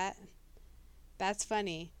know that. That's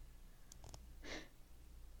funny.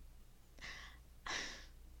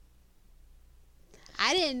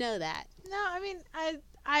 I didn't know that. No, I mean,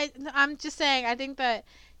 I'm just saying, I think that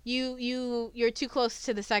you're too close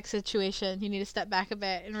to the sex situation. You need to step back a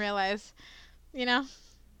bit and realize, Because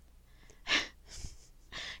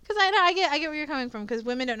I get where you're coming from, because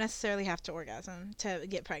women don't necessarily have to orgasm to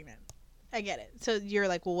get pregnant. I get it. So you're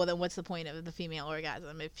like, well, then what's the point of the female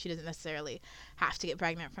orgasm if she doesn't necessarily have to get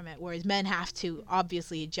pregnant from it? Whereas men have to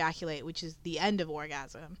obviously ejaculate, which is the end of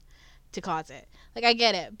orgasm, to cause it. Like, I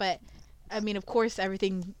get it, but I mean, of course,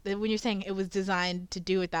 everything, when you're saying it was designed to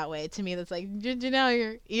do it that way, to me, that's like, did you know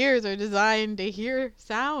your ears are designed to hear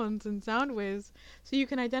sounds and sound waves so you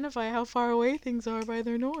can identify how far away things are by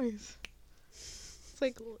their noise? It's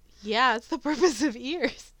like, yeah, it's the purpose of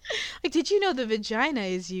ears. Like, did you know the vagina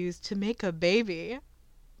is used to make a baby?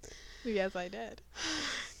 Yes, I did.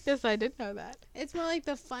 Yes, I did know that. It's more like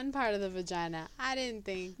the fun part of the vagina. I didn't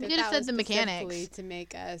think that that was the mechanics to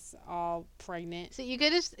make us all pregnant. So you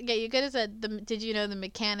could have said, did you know the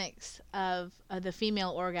mechanics of the female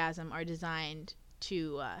orgasm are designed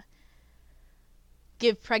to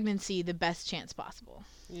give pregnancy the best chance possible?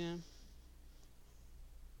 Yeah.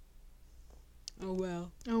 Oh,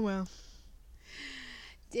 well. Oh, well.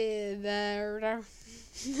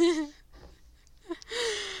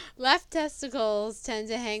 Left testicles tend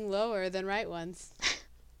to hang lower than right ones.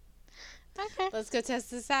 Okay. Let's go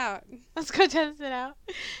test this out. Let's go test it out.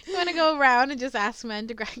 You want to go around and just ask men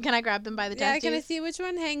to can I grab them by the testes? Yeah, can I see which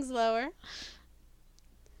one hangs lower?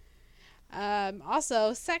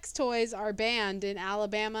 Also, sex toys are banned in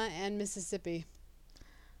Alabama and Mississippi.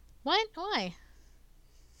 What? Why?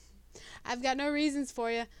 I've got no reasons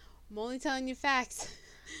for you. I'm only telling you facts.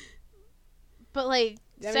 But, like,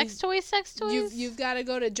 sex toys? You've got to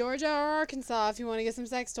go to Georgia or Arkansas if you want to get some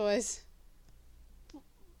sex toys.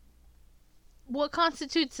 What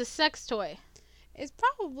constitutes a sex toy? It's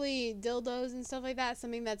probably dildos and stuff like that,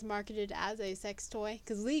 something that's marketed as a sex toy.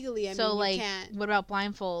 Because legally, you can't. What about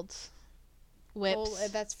blindfolds? Whips? Well,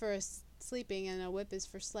 that's for sleeping, and a whip is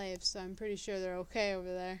for slaves, so I'm pretty sure they're okay over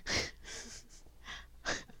there.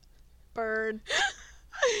 Bird.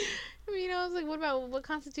 I mean, I was like, what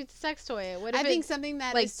constitutes a sex toy? What if I think something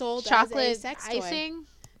that like is sold chocolate as a sex toy. icing?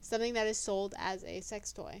 something that is sold as a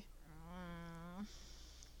sex toy.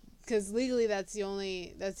 Because legally, that's the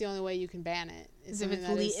only way you can ban it. Is if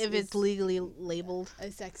it's legally labeled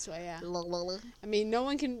a sex toy. Yeah. I mean, no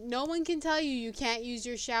one can tell you can't use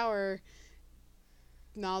your shower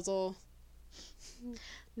nozzle.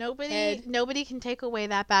 Nobody can take away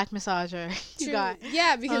that back massager you got.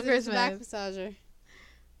 Yeah, because it's a back massager.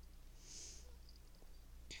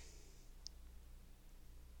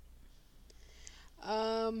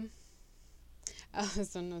 Oh,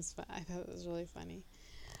 this one was fun. I thought it was really funny.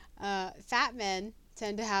 Fat men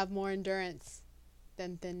tend to have more endurance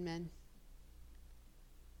than thin men.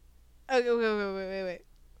 Okay, wait.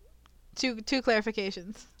 Two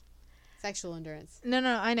clarifications. Sexual endurance. No,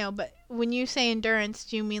 I know, but when you say endurance,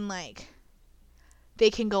 do you mean like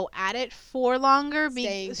they can go at it for longer?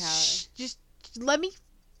 Staying power. Just let me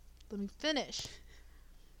finish.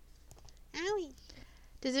 Owie.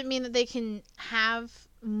 Does it mean that they can have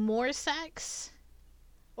more sex?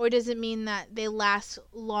 Or does it mean that they last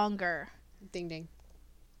longer? Ding ding.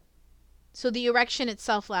 So the erection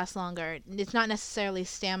itself lasts longer. It's not necessarily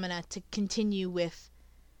stamina to continue with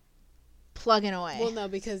plugging away. Well, no,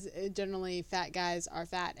 because generally fat guys are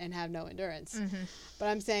fat and have no endurance. Mm-hmm. But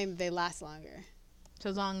I'm saying they last longer. So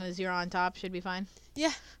as long as you're on top, should be fine?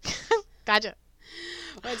 Yeah. Gotcha.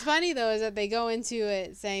 What's funny, though, is that they go into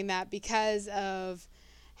it saying that because of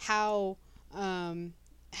how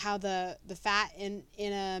the fat in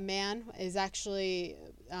a man is actually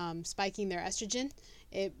spiking their estrogen,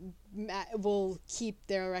 it will keep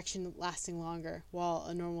their erection lasting longer, while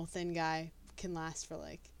a normal thin guy can last for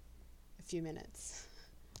like a few minutes,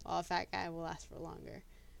 while a fat guy will last for longer,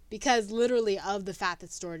 because literally of the fat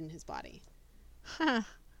that's stored in his body. Huh.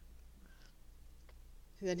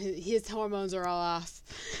 Then his hormones are all off.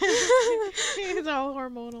 It's all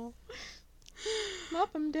hormonal. I'm up,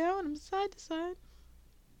 I'm down, I'm side to side.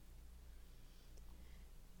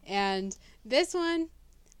 And this one,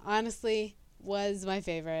 honestly, was my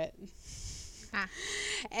favorite.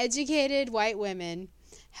 Educated white women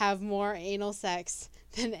have more anal sex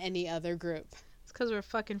than any other group. It's because we're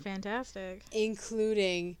fucking fantastic.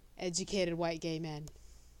 Including educated white gay men.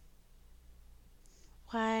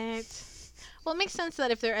 What? Well, it makes sense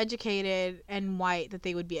that if they're educated and white, that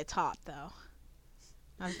they would be a top, though.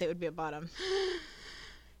 Not that they would be a bottom.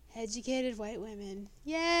 Educated white women.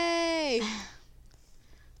 Yay!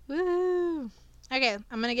 Woo! Okay,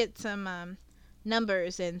 I'm going to get some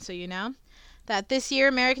numbers in so you know that this year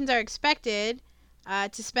Americans are expected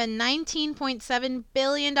to spend $19.7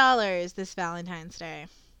 billion this Valentine's Day.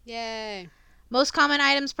 Yay! Most common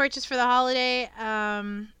items purchased for the holiday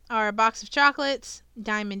are a box of chocolates,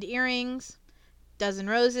 diamond earrings, dozen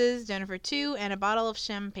roses, dinner for two, and a bottle of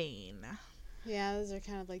champagne. Yeah, those are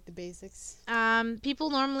kind of like the basics.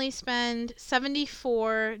 People normally spend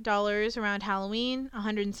 $74 around Halloween,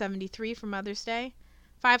 $173 for Mother's Day,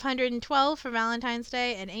 $512 for Valentine's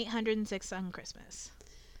Day, and $806 on Christmas.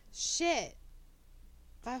 Shit.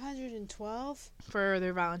 $512 for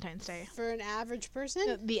their Valentine's Day. For an average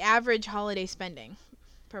person? The average holiday spending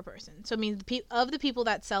per person. So it means of the people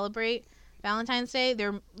that celebrate Valentine's Day,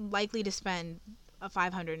 they're likely to spend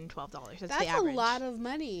 $512. That's the average. A lot of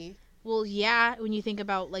money. Well, yeah, when you think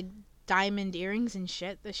about like diamond earrings and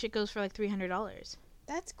shit, the shit goes for like $300.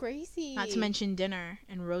 That's crazy. Not to mention dinner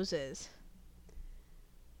and roses.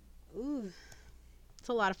 Ooh. It's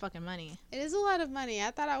a lot of fucking money. It is a lot of money. I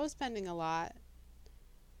thought I was spending a lot.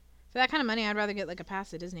 For that kind of money, I'd rather get like a pass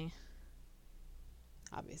to Disney.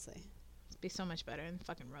 Obviously. It'd be so much better than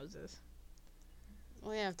fucking roses.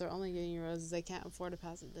 Well, yeah, if they're only giving you roses, they can't afford a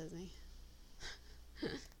pass at Disney.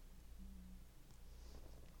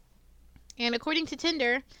 And according to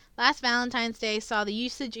Tinder, last Valentine's Day saw the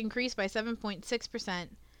usage increase by 7.6%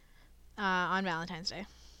 on Valentine's Day.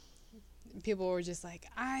 People were just like,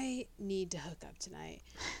 I need to hook up tonight.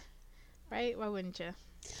 Right? Why wouldn't you?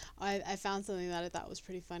 I found something that I thought was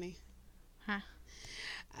pretty funny. Huh?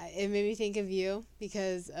 It made me think of you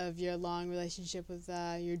because of your long relationship with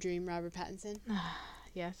your dream, Robert Pattinson.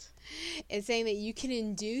 Yes. It's saying that you can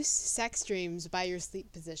induce sex dreams by your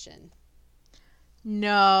sleep position.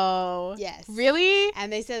 No. Yes. Really?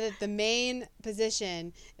 And they said that the main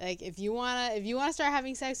position, like if you wanna start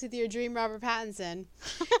having sex with your dream Robert Pattinson,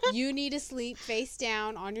 you need to sleep face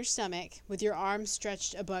down on your stomach with your arms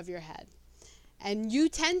stretched above your head. And you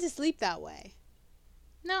tend to sleep that way.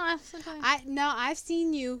 No, that's okay. I've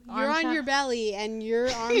seen you. Arms You're on up. your belly and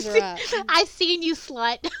your arms are up. I seen you,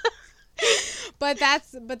 slut. But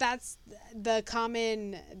that's the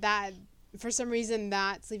common that for some reason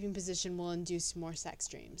that sleeping position will induce more sex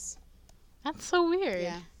dreams. That's so weird.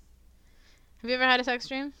 Yeah. Have you ever had a sex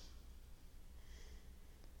dream?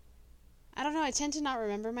 know. I tend to not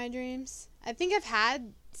remember my dreams. I think I've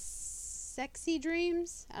had sexy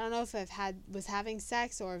dreams. I don't know if was having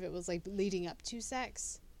sex or if it was like leading up to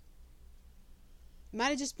sex. It might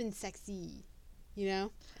have just been sexy, you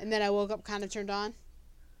know? And then I woke up kind of turned on.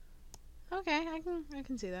 Okay, I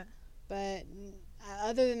can see that. But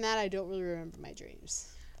other than that, I don't really remember my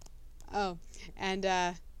dreams. Oh, and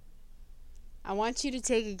I want you to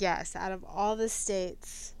take a guess. Out of all the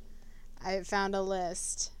states, I found a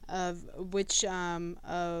list of which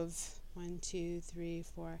of 1, 2, 3,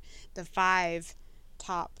 4, the 5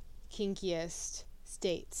 top kinkiest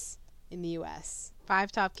states in the U.S.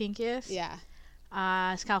 5 top kinkiest? Yeah.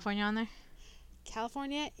 Is California on there?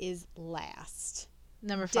 California is last.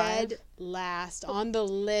 Number 5? Dead last on the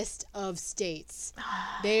list of states.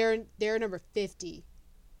 They're number 50.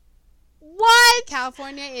 What?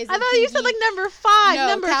 California is. I thought you said like number 5. No,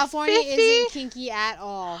 number California 50? isn't kinky at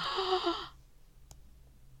all.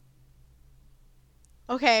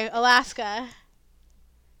 Okay, Alaska.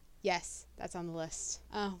 Yes, that's on the list.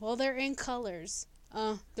 Well, they're in colors.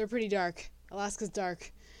 They're pretty dark. Alaska's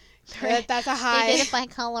dark. That's a high. They did it by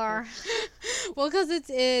color. Well, because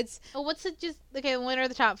it's. Oh, what's it? Just okay. What are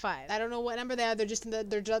the top 5? I don't know what number they are. They're just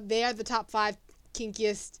they are the top 5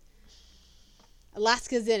 kinkiest.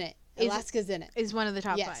 Alaska's in it. Alaska's in it. Is one of the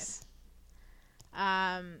top 5. Yes.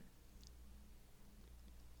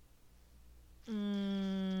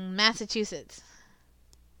 Massachusetts.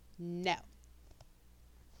 No. Are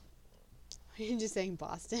you just saying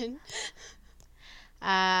Boston?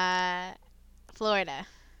 Florida.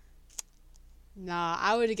 Nah,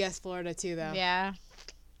 I would have guessed Florida too, though. Yeah.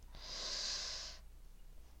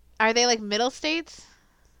 Are they like middle states?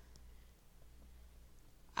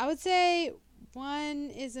 I would say one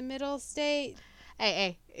is a middle state.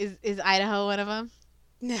 Hey, is Idaho one of them?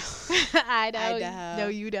 No. Idaho. Idaho. No,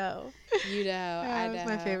 you know. Idaho. That's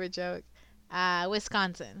my favorite joke.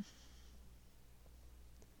 Wisconsin.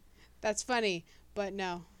 That's funny, but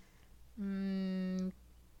no.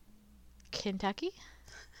 Kentucky?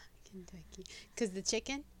 Kentucky. Because the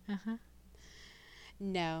chicken? Uh-huh.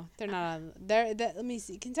 No, they're not on. Let me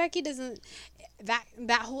see. Kentucky doesn't.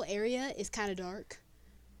 That whole area is kind of dark.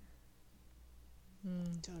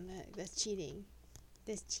 Don't know. That's cheating.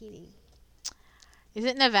 That's cheating. Is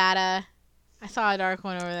it Nevada? I saw a dark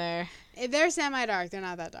one over there. They're semi-dark. They're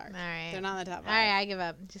not that dark. All right. They're not in the top 5. All right, I give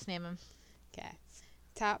up. Just name them. Okay.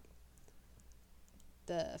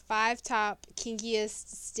 The 5 top kinkiest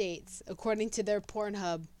states according to their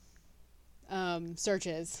Pornhub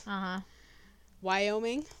searches. Uh-huh.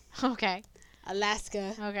 Wyoming. Okay.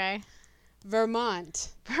 Alaska. Okay.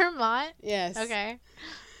 Vermont. Vermont? Yes. Okay.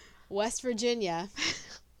 West Virginia.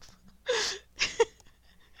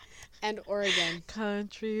 And Oregon.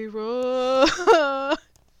 Country road,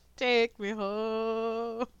 take me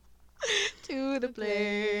home to the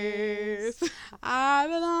place I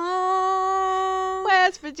belong.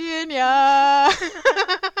 West Virginia.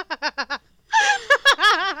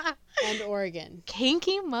 And Oregon.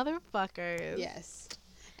 Kinky motherfuckers. Yes.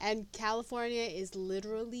 And California is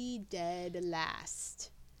literally dead last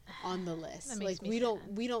on the list. That makes like me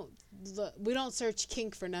we don't search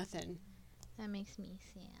kink for nothing. That makes me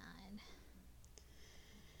sad.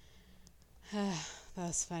 That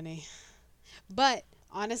was funny. But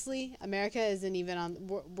honestly, America isn't even on.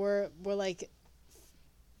 We're like.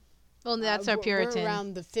 Well, that's our Puritan. We're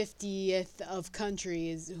around the 50th of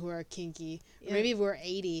countries who are kinky. Yeah. Maybe we're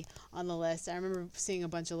 80 on the list. I remember seeing a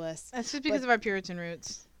bunch of lists. That's just because of our Puritan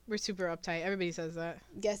roots. We're super uptight. Everybody says that.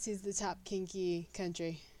 Guess who's the top kinky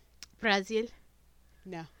country? Brazil.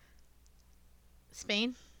 No.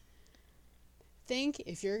 Spain. Think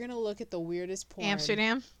if you're gonna look at the weirdest porn.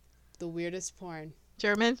 Amsterdam. The weirdest porn.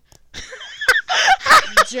 German.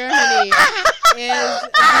 Germany is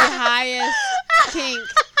the highest kink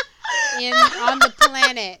on the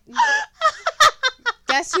planet.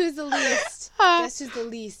 Guess who's the least? Guess who's the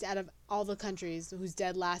least out of all the countries who's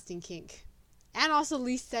dead last in kink? And also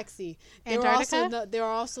least sexy. Antarctica? They were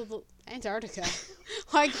also the Antarctica.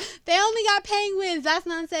 Like, they only got penguins. That's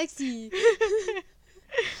not sexy.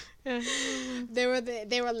 They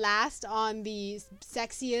were last on the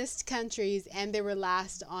sexiest countries, and they were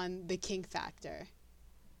last on the kink factor.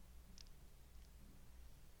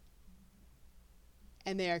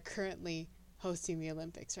 And they are currently hosting the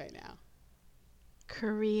Olympics right now.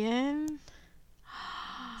 Korean.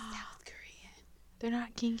 South Korean. They're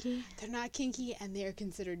not kinky. They're not kinky, and they are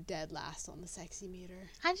considered dead last on the sexy meter.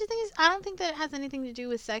 I don't think that it has anything to do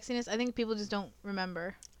with sexiness. I think people just don't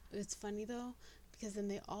remember. It's funny though, because then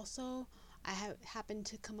they also, I happened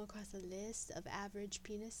to come across a list of average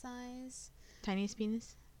penis size. Tiniest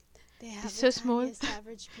penis. They have It's the so small. tiniest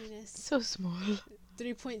average penis. So small.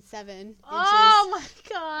 3.7 inches Oh my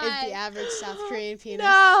god. is the average South Korean penis.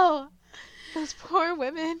 No. Those poor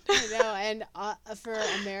women. I know, and for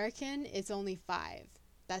American, it's only 5.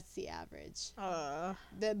 That's the average.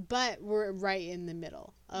 But we're right in the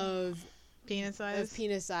middle of penis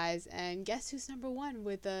size. And guess who's number 1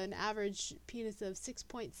 with an average penis of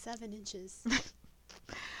 6.7 inches?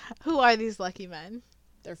 Who are these lucky men?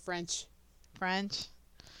 They're French.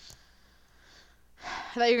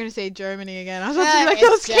 I thought you were going to say Germany again. I was about to be like,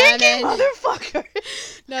 those kinky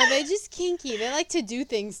motherfuckers. No, they're just kinky. They like to do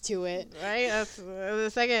things to it. Right? That's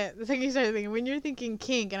the second you started thinking. When you're thinking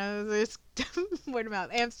kink, and I was just word of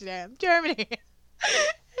mouth, Amsterdam, Germany. And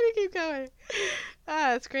you keep going.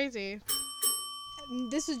 It's crazy.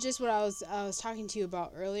 This was just what I was talking to you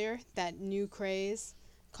about earlier, that new craze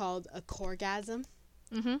called a corgasm.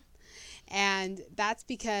 Mm-hmm. And that's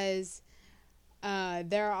because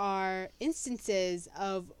there are instances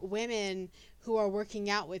of women who are working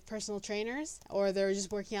out with personal trainers, or they're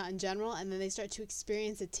just working out in general, and then they start to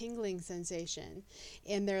experience a tingling sensation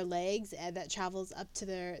in their legs that travels up to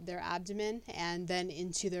their abdomen and then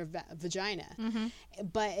into their vagina. Mm-hmm.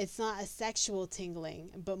 But it's not a sexual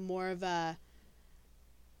tingling, but more of a...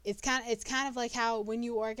 It's kind of like how when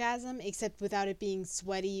you orgasm, except without it being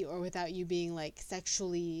sweaty or without you being like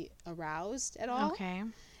sexually aroused at all. Okay.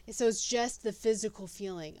 So it's just the physical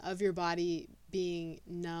feeling of your body being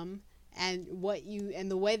numb, and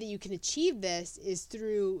the way that you can achieve this is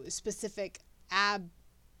through specific ab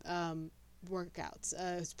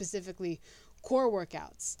workouts, specifically core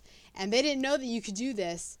workouts. And they didn't know that you could do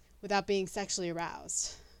this without being sexually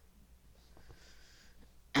aroused.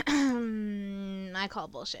 I call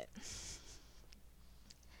bullshit.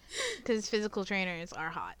 Because physical trainers are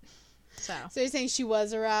hot. So you're saying she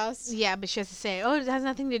was aroused? Yeah, but she has to say, it has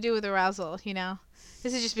nothing to do with arousal, you know?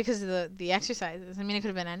 This is just because of the exercises. I mean, it could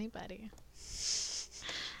have been anybody.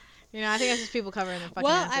 You know, I think that's just people covering their fucking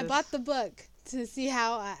asses. I bought the book to see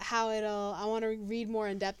how it'll... I want to read more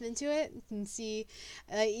in depth into it and see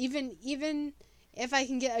even if I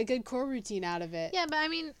can get a good core routine out of it. Yeah, but I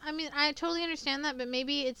mean, I totally understand that, but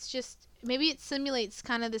maybe it simulates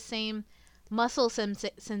kind of the same muscle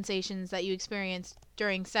sensations that you experience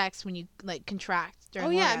during sex when you like contract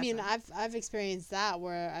during orgasm. I mean, I've experienced that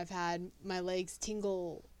where I've had my legs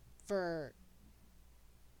tingle because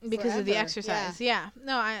of the exercise. Yeah.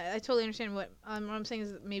 No, I totally understand what I'm saying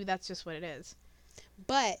is that maybe that's just what it is.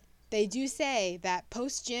 But they do say that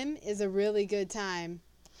post gym is a really good time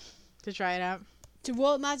to try it out.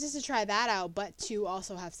 Not just to try that out, but to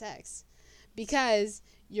also have sex, because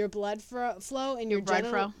your blood flow in your blood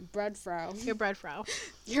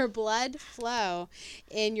flow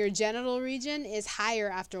in your genital region is higher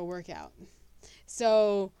after a workout.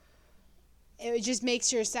 So it just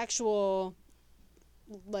makes your sexual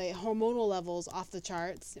like hormonal levels off the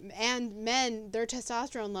charts, and men, their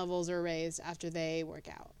testosterone levels are raised after they work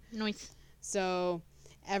out. Nice. So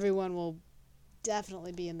everyone will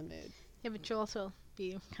definitely be in the mood. Yeah, but you'll also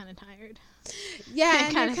be kind of tired. Yeah,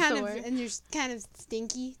 and you're kind of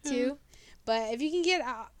stinky too. But if you can get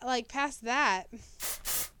like past that.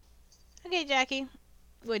 Okay, Jackie,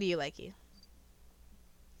 what do you like?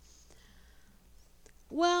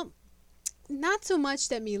 Well, not so much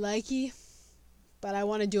that me likey, but I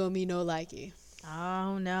want to do a me no likey.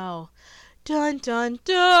 Oh no! Dun dun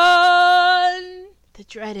dun! The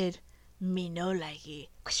dreaded me no likey.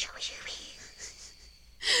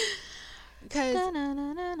 Because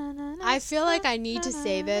I feel like I need to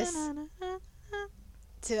say this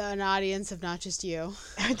to an audience of not just you.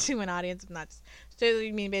 To an audience of not just... So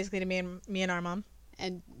you mean basically to me and our mom?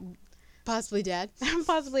 And possibly Dad.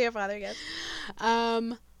 Possibly our father, I guess.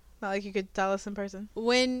 Not like you could tell us in person.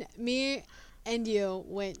 When me and you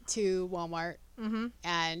went to Walmart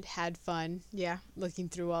and had fun looking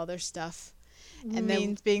through all their stuff. And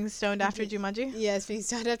then being stoned after Jumanji? Yes, being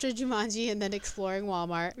stoned after Jumanji and then exploring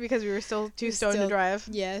Walmart. Because we were still too stoned to drive.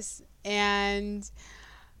 Yes. And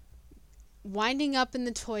winding up in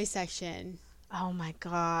the toy section. Oh my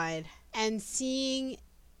God. And seeing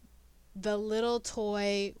the little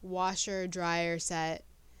toy washer dryer set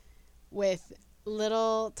with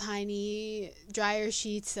little tiny dryer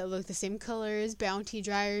sheets that look the same color as Bounty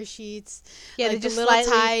dryer sheets. Yeah, like the little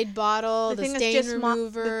Tide bottle, the stain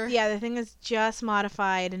remover. The thing is just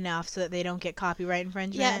modified enough so that they don't get copyright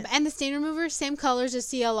infringement. Yeah, and the stain remover, same colors as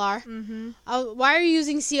CLR. Mm-hmm. Why are you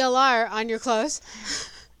using CLR on your clothes?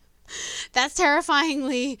 That's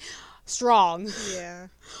terrifyingly strong. Yeah.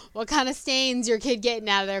 What kind of stains your kid getting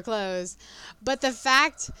out of their clothes? But the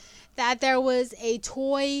fact that there was a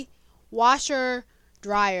toy washer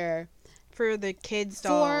dryer for the kids' for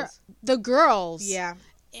dolls. the girls. Yeah.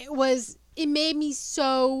 It made me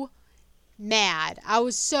so mad. I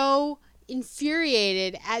was so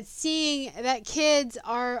infuriated at seeing that kids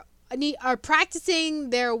are practicing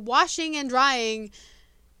their washing and drying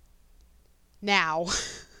now.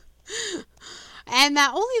 And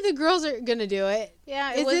that only the girls are gonna do it.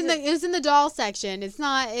 Yeah, It was in the doll section. It's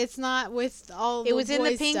not with all the it was in the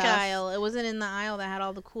boys pink stuff. aisle. It wasn't in the aisle that had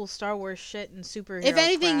all the cool Star Wars shit and superhero If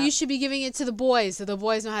anything, crap. you should be giving it to the boys so the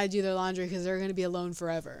boys know how to do their laundry because they're gonna be alone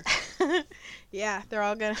forever. Yeah, they're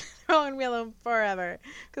all gonna be alone forever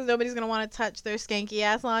because nobody's gonna want to touch their skanky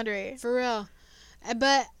ass laundry. For real.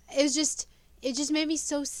 But it just made me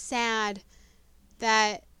so sad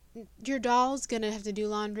that your doll's gonna have to do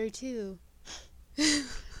laundry too.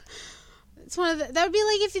 It's one of that would be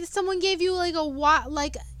like if someone gave you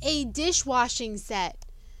like a dishwashing set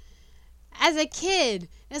as a kid.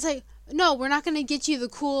 And it's like, no, we're not gonna get you the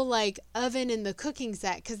cool like oven and the cooking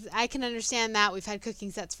set because I can understand that we've had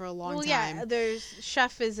cooking sets for a long time. Yeah, there's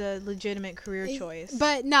chef is a legitimate career choice.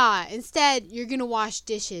 But nah, instead you're gonna wash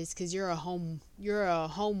dishes because you're a home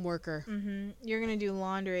worker. You're gonna do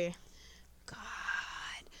laundry. God,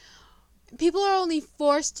 people are only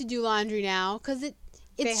forced to do laundry now because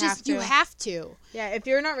you have to. Yeah, if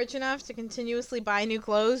you're not rich enough to continuously buy new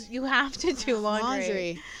clothes, you have to do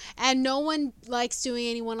laundry. And no one likes doing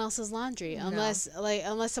anyone else's laundry unless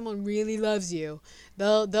someone really loves you.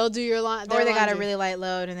 They'll do your laundry. Or they got a really light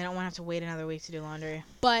load and they don't want to have to wait another week to do laundry.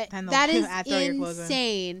 But that is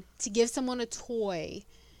insane to give someone a toy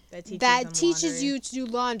that teaches you to do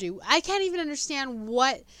laundry. I can't even understand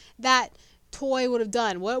what that toy would have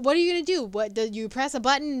done. What are you gonna do? What do you press a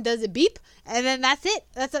button? Does it beep? And then that's it.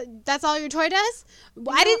 That's all your toy does.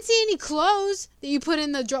 I didn't see any clothes that you put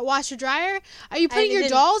in the washer dryer. Are you putting your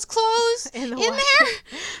doll's clothes in there? I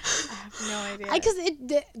have no idea. Because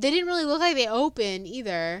they didn't really look like they open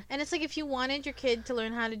either. And it's like if you wanted your kid to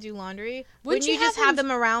learn how to do laundry, Wouldn't you just have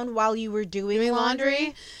them around while you were doing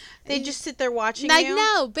laundry? They just sit there watching like, you.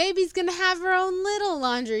 No, baby's gonna have her own little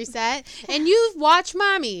laundry set, and you watch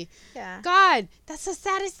mommy. Yeah. God, that's the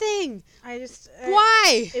saddest thing.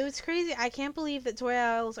 Why? It was crazy. I can't believe that toy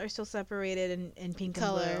aisles are still separated in pink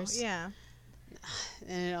colors. And blue. Yeah.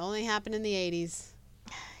 And it only happened in the 80s.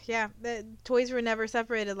 Yeah, the toys were never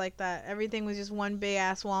separated like that. Everything was just one big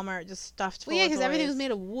ass Walmart just stuffed full of toys. Because everything was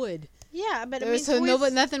made of wood. Yeah, but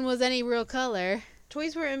nothing was any real color.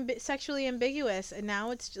 Toys were sexually ambiguous, and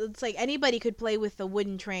now it's like anybody could play with the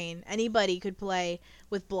wooden train. Anybody could play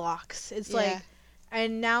with blocks. It's like,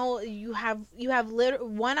 and now you have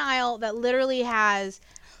one aisle that literally has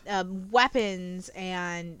weapons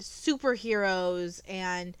and superheroes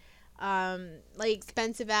and like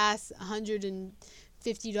expensive ass $150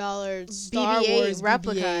 Star BB-8 Wars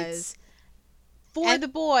replicas for the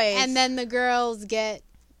boys, and then the girls get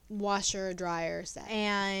washer dryer set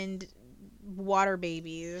and water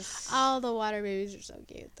babies. Oh, the water babies are so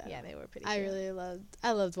cute though. Yeah, they were pretty cute.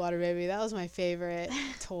 I loved water baby. That was my favorite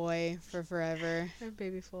toy for forever. Their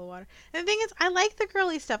baby full of water. And the thing is, I like the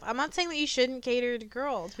girly stuff. I'm not saying that you shouldn't cater to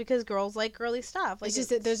girls because girls like girly stuff. Like, it's just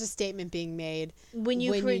that there's a statement being made when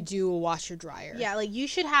you do a washer dryer. Yeah, like you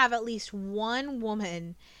should have at least one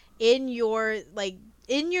woman in your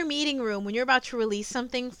meeting room when you're about to release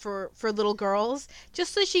something for little girls,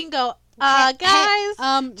 just so she can go, guys,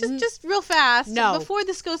 just real fast, no, before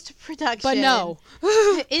this goes to production. But no,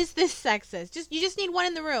 is this sexist? You just need one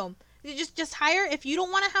in the room. You just hire. If you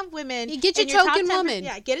don't want to have women, you get your token woman.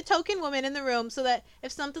 Yeah, get a token woman in the room so that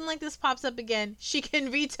if something like this pops up again, she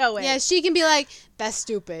can veto it. Yeah, she can be like, "That's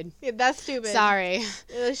stupid. Yeah, that's stupid. Sorry,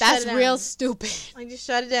 that's real stupid." Like, just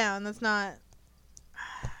shut it down. That's not.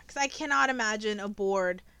 Because I cannot imagine a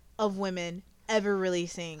board of women ever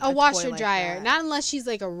releasing a washer toy dryer. Like not unless she's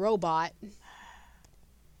like a robot.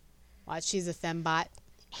 Watch, she's a fembot.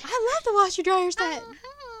 I love the washer dryer set.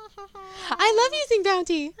 I love using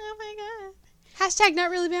Bounty. Oh my god. Hashtag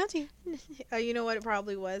not really Bounty. You know what it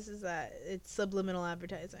probably was? Is that it's subliminal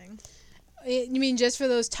advertising. You mean just for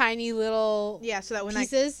those tiny little so that when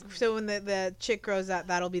pieces? So when the chick grows up,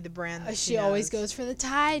 that'll be the brand that she always goes for the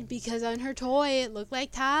Tide because on her toy it looked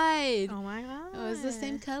like Tide. Oh my god. It was the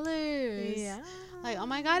same colors. Yeah. Like, oh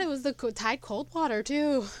my god, it was the Tide cold water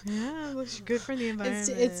too. Yeah, it looks good for the environment.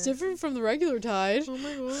 It's different from the regular Tide. Oh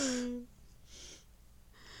my god.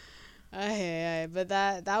 But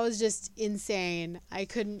that was just insane. I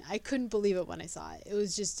couldn't believe it when I saw it. It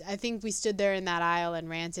was just, I think we stood there in that aisle and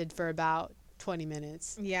ranted for about 20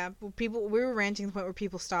 minutes. Yeah, we were ranting to the point where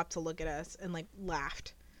people stopped to look at us and like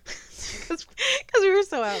laughed because we were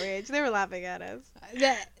so outraged. They were laughing at us.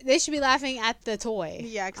 They should be laughing at the toy.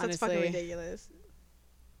 Yeah, because that's fucking ridiculous.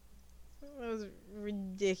 That was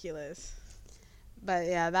ridiculous. But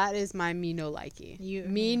yeah, that is my me no likey. You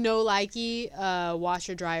Me no likey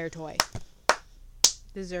washer dryer toy.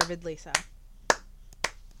 Deservedly so.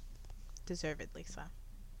 Deservedly so.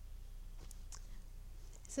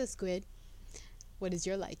 So Squid, what is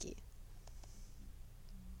your likey?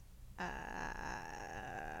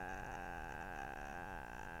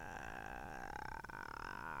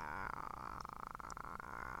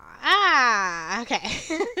 Okay.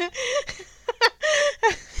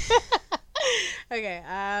 Okay,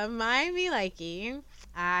 my me likey.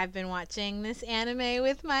 I've been watching this anime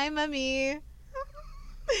with my mummy.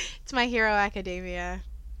 It's My Hero Academia.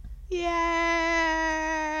 Yay!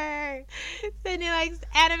 Sydney likes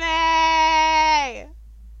anime!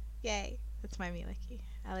 Yay. That's my me likey.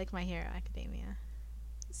 I like My Hero Academia.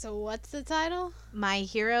 So what's the title? My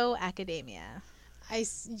Hero Academia.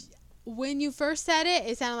 When you first said it,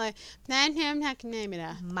 it sounded like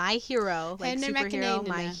Academia. My Hero, like And superhero,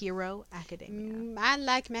 My Macadamia. Hero Academia. I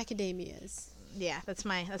like macadamias. Yeah, that's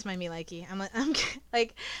my me likey. I'm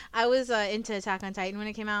like I was into Attack on Titan when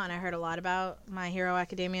it came out, and I heard a lot about My Hero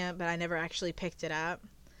Academia, but I never actually picked it up.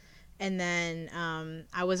 And then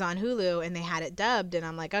I was on Hulu, and they had it dubbed, and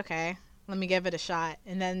I'm like, okay, let me give it a shot.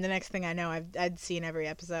 And then the next thing I know, I'd seen every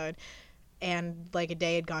episode, and like a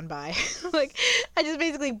day had gone by. Like I just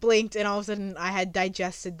basically blinked, and all of a sudden I had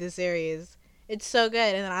digested the series. It's so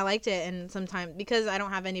good, and I liked it. And sometimes because I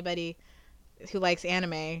don't have anybody who likes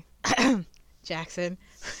anime. Jackson,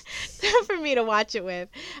 for me to watch it with,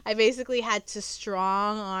 I basically had to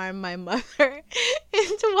strong arm my mother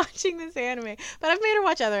into watching this anime. But I've made her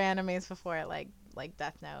watch other animes before, like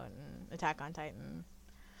Death Note and Attack on Titan,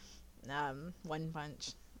 One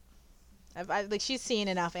Punch. Like she's seen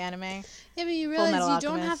enough anime. Yeah, but you Full realize Metal you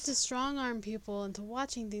don't have Alchemist. to strong arm people into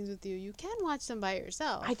watching things with you. You can watch them by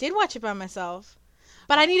yourself. I did watch it by myself.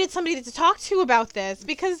 But I needed somebody to talk to about this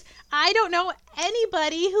because I don't know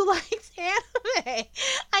anybody who likes anime.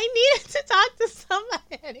 I needed to talk to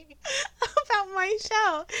somebody about my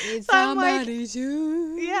show. Need So I'm like, somebody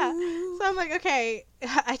to. yeah. So I'm like, okay.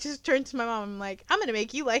 I just turned to my mom. I'm like, I'm going to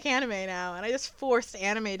make you like anime now. And I just forced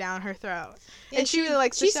anime down her throat. Yeah, and she really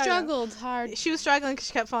likes the She show. struggled hard. She was struggling because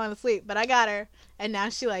she kept falling asleep. But I got her. And now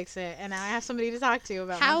she likes it. And now I have somebody to talk to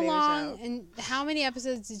about How my favorite long show. and how many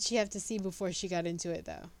episodes did she have to see before she got into it,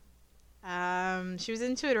 though? She was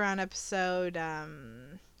into it around episode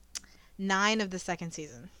 9 of the second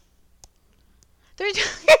season.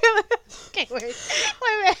 Okay, wait.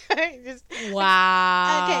 Just,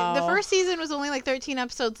 Wow. okay, the first season was only like 13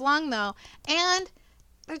 episodes long, though, and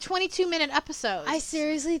they're 22-minute episodes. I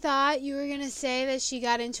seriously thought you were going to say that she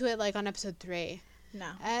got into it like on episode 3. No.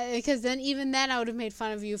 Because then I would have made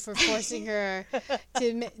fun of you for forcing her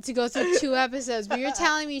to go through 2 episodes. But you're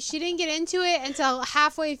telling me she didn't get into it until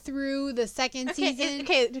halfway through the second season?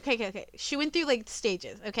 Okay. She went through like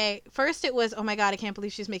stages, okay? First it was, oh my god, I can't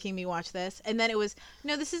believe she's making me watch this. And then it was,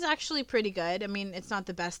 no, this is actually pretty good. I mean, it's not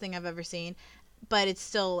the best thing I've ever seen, but it's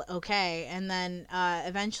still okay. And then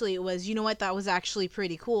eventually it was, you know what, that was actually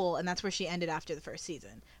pretty cool. And that's where she ended after the first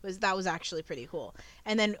season. That was actually pretty cool.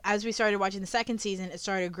 And then as we started watching the second season, it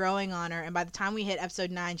started growing on her. And by the time we hit episode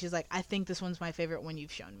 9, she's like, I think this one's my favorite one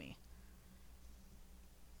you've shown me.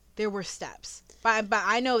 There were steps. But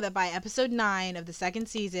I know that by episode 9 of the second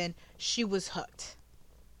season, she was hooked.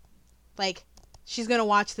 Like, she's going to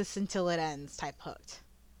watch this until it ends type hooked.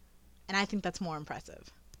 And I think that's more impressive.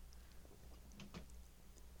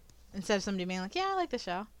 Instead of somebody being like, yeah, I like the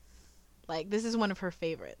show. Like, this is one of her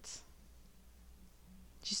favorites.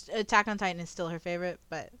 Attack on Titan is still her favorite,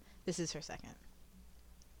 but this is her second.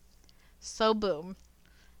 So, boom.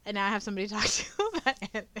 And now I have somebody to talk to about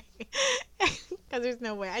anime. Because there's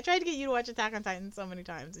no way. I tried to get you to watch Attack on Titan so many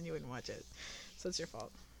times, and you wouldn't watch it. So it's your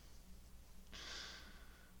fault.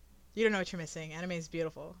 You don't know what you're missing. Anime is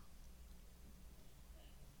beautiful.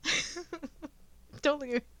 Don't look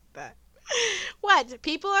at me like that. What?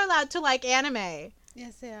 People are allowed to like anime.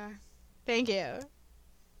 Yes, they are. Thank you.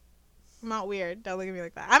 I'm not weird. Don't look at me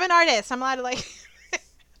like that. I'm an artist. I'm allowed to like...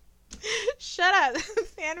 Shut up.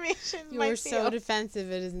 Animation is You my are so field.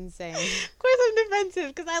 defensive. It is insane. Of course I'm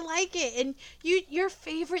defensive because I like it. And your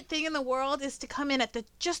favorite thing in the world is to come in at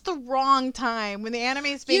just the wrong time when the anime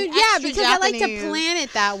is being Yeah, extra because I like to Japanese. plan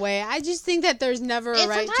it that way. I just think that there's never a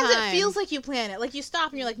right Sometimes time. it feels like you plan it. Like you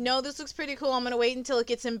stop and you're like, no, this looks pretty cool. I'm going to wait until it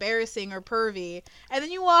gets embarrassing or pervy. And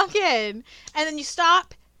then you walk in and then you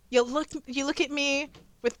stop. You look at me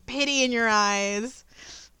with pity in your eyes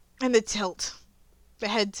and the tilt. The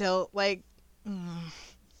head tilt. Like, And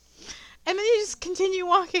then you just continue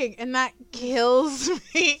walking and that kills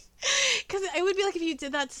me. Because it would be like if you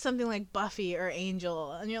did that to something like Buffy or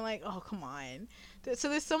Angel, and you're like, oh, come on. So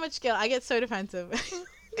there's so much guilt. I get so defensive when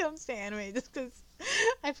it comes to anime just because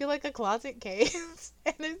I feel like a closet case,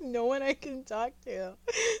 and there's no one I can talk to.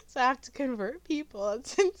 So I have to convert people.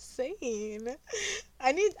 It's insane.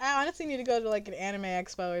 I honestly need to go to like an anime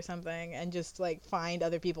expo or something and just like find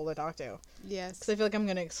other people to talk to. Yes. Because I feel like I'm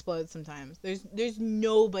gonna explode sometimes. There's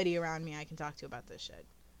nobody around me I can talk to about this shit.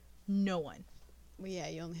 No one. Well, yeah,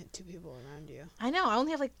 you only have 2 people around you. I know. I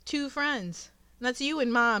only have like 2 friends. And that's you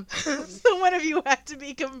and Mom. So one of you had to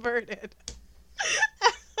be converted.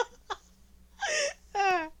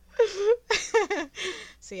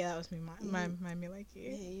 So yeah, that was me. My me like you.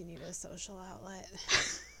 Yeah, you need a social outlet.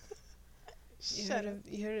 You Shut heard up.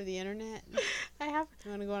 of the internet? I have.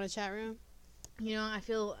 You want to go in a chat room? You know, I'd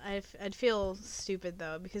feel stupid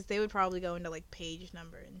though because they would probably go into like page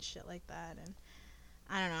number and shit like that, and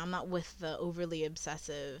I don't know. I'm not with the overly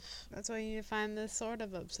obsessive. That's why you need to find the sort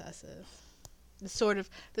of obsessive. The sort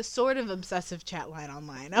of obsessive chat line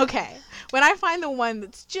online. Okay. When I find the one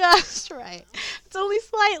that's just right, it's only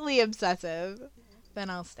slightly obsessive, then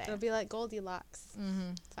I'll stay. It'll be like Goldilocks.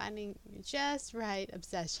 Mm-hmm. Finding your just right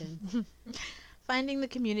obsession. Finding the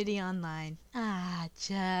community online.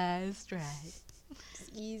 Just right. Just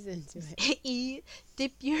ease into it.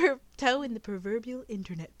 Dip your toe in the proverbial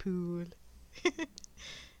internet pool.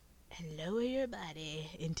 And lower your body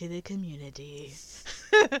into the community.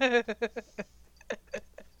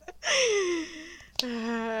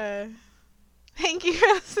 Thank you for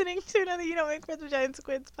listening to another You Don't Make Friends with Giant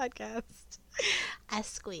Squids podcast. A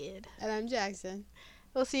squid. And I'm Jackson.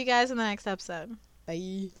 We'll see you guys in the next episode.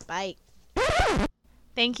 Bye. Bye.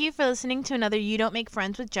 Thank you for listening to another You Don't Make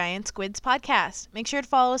Friends with Giant Squids podcast. Make sure to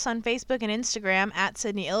follow us on Facebook and Instagram at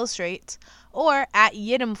Sydney Illustrates or at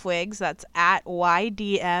Yidimfwigs, that's at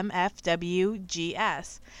YDMFWGS.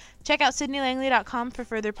 Check out sydneylangley.com for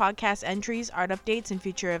further podcast entries, art updates, and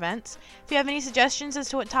future events. If you have any suggestions as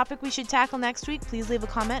to what topic we should tackle next week, please leave a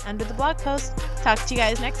comment under the blog post. Talk to you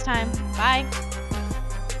guys next time. Bye.